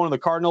move going to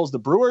the Cardinals. The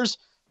Brewers,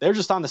 they're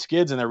just on the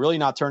skids, and they're really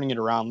not turning it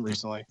around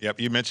recently.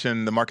 Yep. You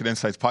mentioned the Market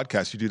Insights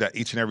podcast. You do that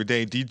each and every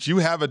day. Did you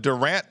have a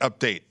Durant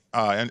update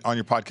on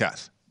your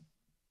podcast?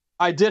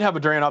 I did have a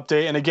Durant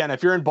update. And again,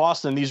 if you're in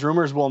Boston, these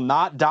rumors will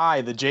not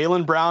die. The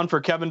Jaylen Brown for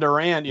Kevin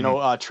Durant,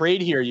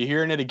 trade here. You're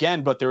hearing it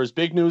again, but there was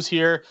big news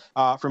here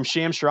from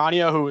Shams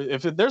Charania, who,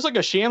 if there's like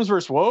a Shams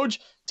versus Woj,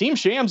 Team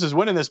Shams is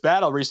winning this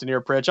battle recent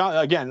year, Pritch.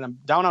 Again, I'm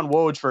down on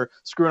Woj for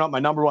screwing up my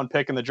number one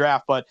pick in the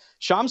draft, but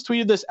Shams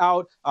tweeted this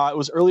out. It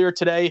was earlier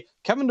today.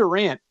 Kevin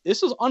Durant,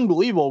 this is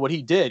unbelievable what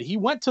he did. He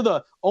went to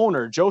the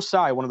owner, Joe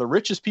Tsai, one of the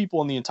richest people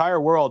in the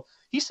entire world.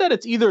 He said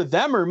it's either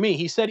them or me.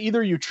 He said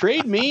either you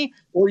trade me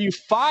or you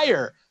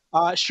fire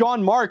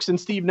Sean Marks and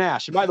Steve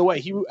Nash. And by the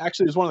way, he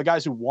actually was one of the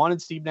guys who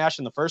wanted Steve Nash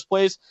in the first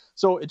place.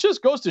 So it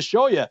just goes to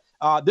show you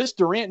this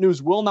Durant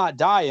news will not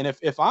die. And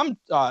if I'm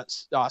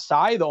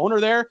Tsai, the owner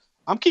there,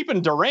 I'm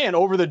keeping Durant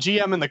over the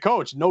GM and the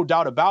coach, no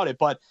doubt about it.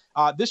 But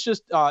this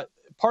just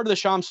part of the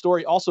Shams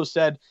story also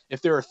said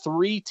if there are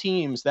 3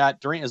 teams that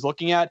Durant is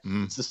looking at,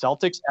 it's the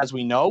Celtics, as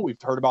we know.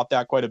 We've heard about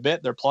that quite a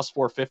bit. They're plus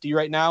 450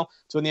 right now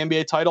to win the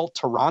NBA title.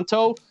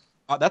 Toronto,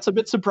 that's a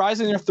bit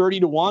surprising. They're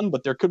 30-1,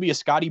 but there could be a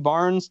Scotty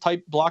Barnes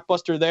type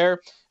blockbuster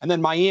there. And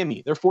then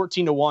Miami, they're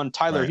 14-1.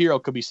 Tyler Hero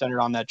could be centered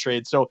on that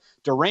trade. So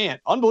Durant,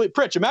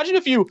 unbelievable. Pritch, imagine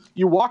if you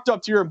walked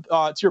up to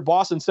your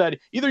boss and said,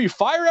 either you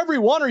fire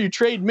everyone or you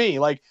trade me.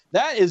 Like,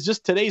 that is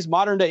just today's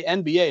modern day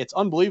NBA. It's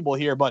unbelievable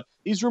here, but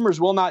these rumors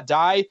will not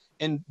die.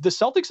 And the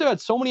Celtics have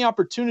had so many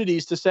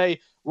opportunities to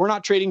say, we're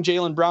not trading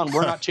Jaylen Brown.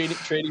 We're not trading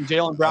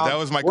Jaylen Brown. That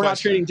was my We're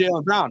question. not trading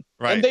Jaylen Brown.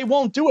 Right. And they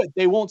won't do it.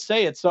 They won't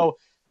say it. So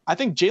I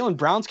think Jaylen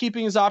Brown's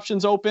keeping his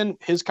options open.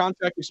 His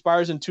contract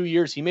expires in 2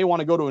 years. He may want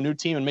to go to a new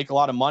team and make a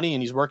lot of money,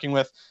 and he's working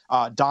with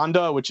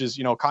Donda, which is,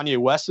 Kanye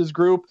West's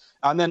group.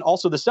 And then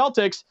also the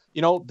Celtics,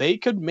 they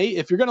could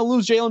if you're going to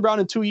lose Jaylen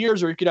Brown in 2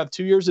 years, or you could have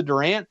 2 years of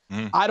Durant.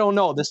 I don't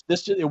know. This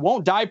it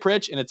won't die,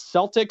 Pritch, and it's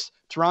Celtics,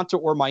 Toronto,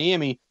 or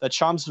Miami that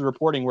Shams is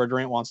reporting where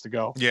Durant wants to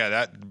go. Yeah,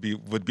 that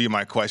would be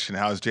my question.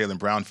 How is Jaylen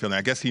Brown feeling?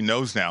 I guess he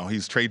knows now.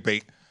 He's trade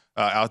bait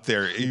out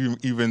there,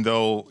 even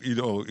though,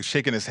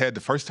 shaking his head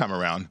the first time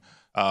around.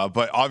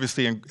 But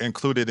obviously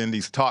included in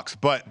these talks.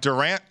 But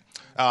Durant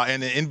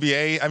and the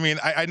NBA, I mean,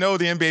 I know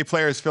the NBA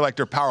players feel like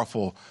they're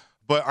powerful,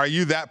 but are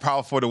you that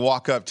powerful to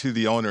walk up to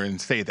the owner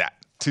and say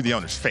that to the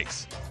owner's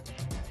face?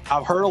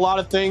 I've heard a lot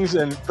of things,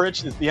 and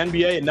Pritch, the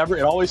NBA, it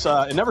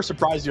never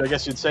surprised you, I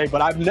guess you'd say, but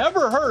I've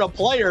never heard a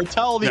player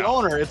tell the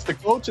owner it's the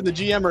coach and the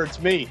GM or it's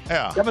me.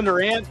 Yeah. Kevin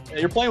Durant,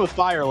 you're playing with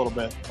fire a little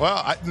bit.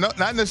 Well, not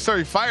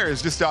necessarily fire.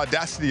 It's just the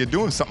audacity of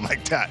doing something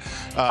like that.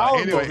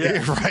 Anyway,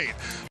 yeah.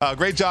 Right.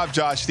 Great job,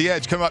 Josh. The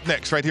Edge coming up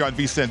next right here on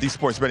VSiN, the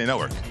Sports Betting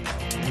Network.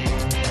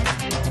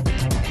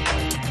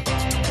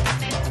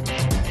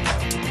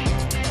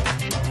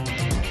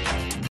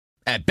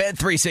 At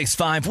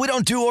Bet365, we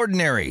don't do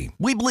ordinary.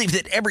 We believe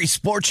that every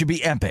sport should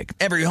be epic.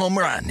 Every home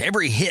run,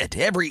 every hit,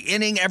 every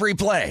inning, every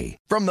play.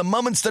 From the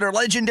moments that are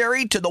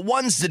legendary to the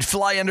ones that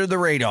fly under the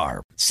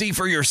radar. See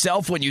for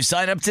yourself when you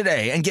sign up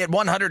today and get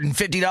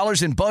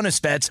 $150 in bonus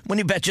bets when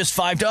you bet just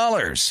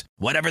 $5.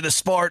 Whatever the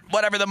sport,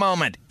 whatever the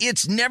moment,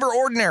 it's never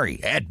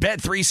ordinary at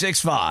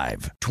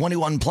Bet365.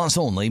 21 plus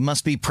only.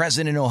 Must be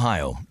present in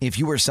Ohio. If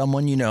you or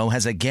someone you know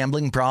has a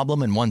gambling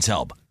problem and wants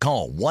help,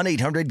 call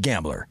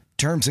 1-800-GAMBLER.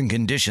 Terms and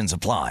conditions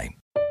apply.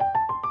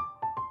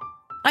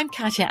 I'm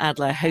Katya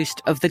Adler,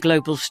 host of The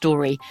Global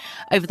Story.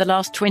 Over the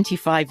last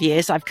 25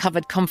 years, I've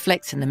covered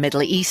conflicts in the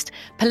Middle East,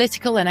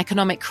 political and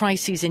economic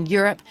crises in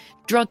Europe,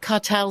 drug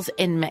cartels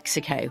in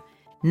Mexico.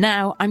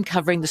 Now I'm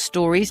covering the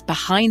stories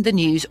behind the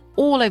news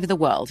all over the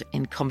world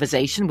in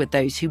conversation with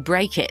those who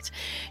break it.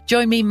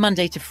 Join me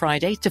Monday to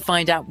Friday to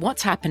find out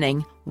what's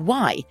happening,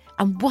 why,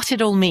 and what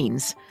it all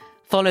means.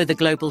 Follow The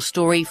Global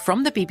Story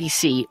from the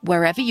BBC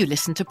wherever you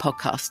listen to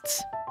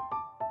podcasts.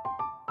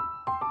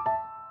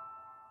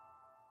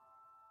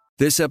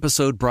 This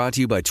episode brought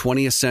to you by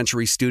 20th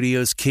Century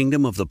Studios'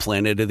 Kingdom of the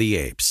Planet of the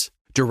Apes.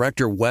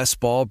 Director Wes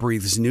Ball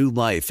breathes new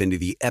life into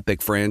the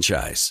epic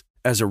franchise.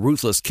 As a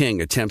ruthless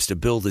king attempts to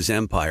build his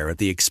empire at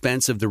the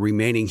expense of the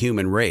remaining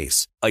human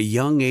race, a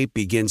young ape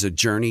begins a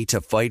journey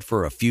to fight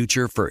for a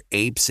future for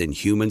apes and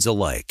humans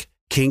alike.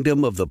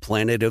 Kingdom of the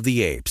Planet of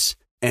the Apes.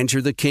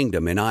 Enter the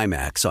kingdom in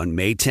IMAX on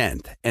May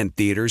 10th and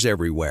theaters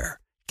everywhere.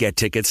 Get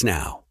tickets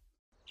now.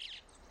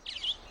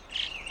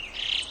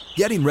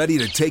 Getting ready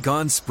to take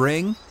on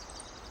spring?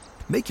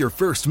 Make your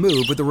first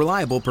move with the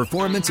reliable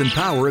performance and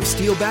power of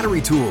Steel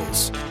battery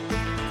tools.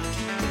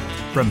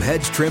 From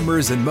hedge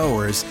trimmers and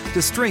mowers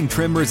to string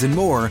trimmers and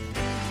more,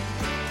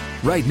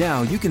 right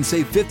now you can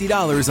save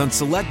 $50 on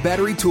select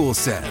battery tool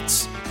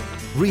sets.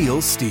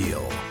 Real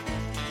Steel.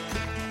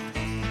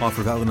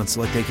 Offer valid on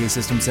select AK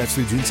system sets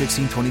through June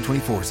 16,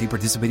 2024. See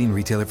participating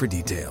retailer for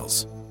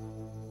details.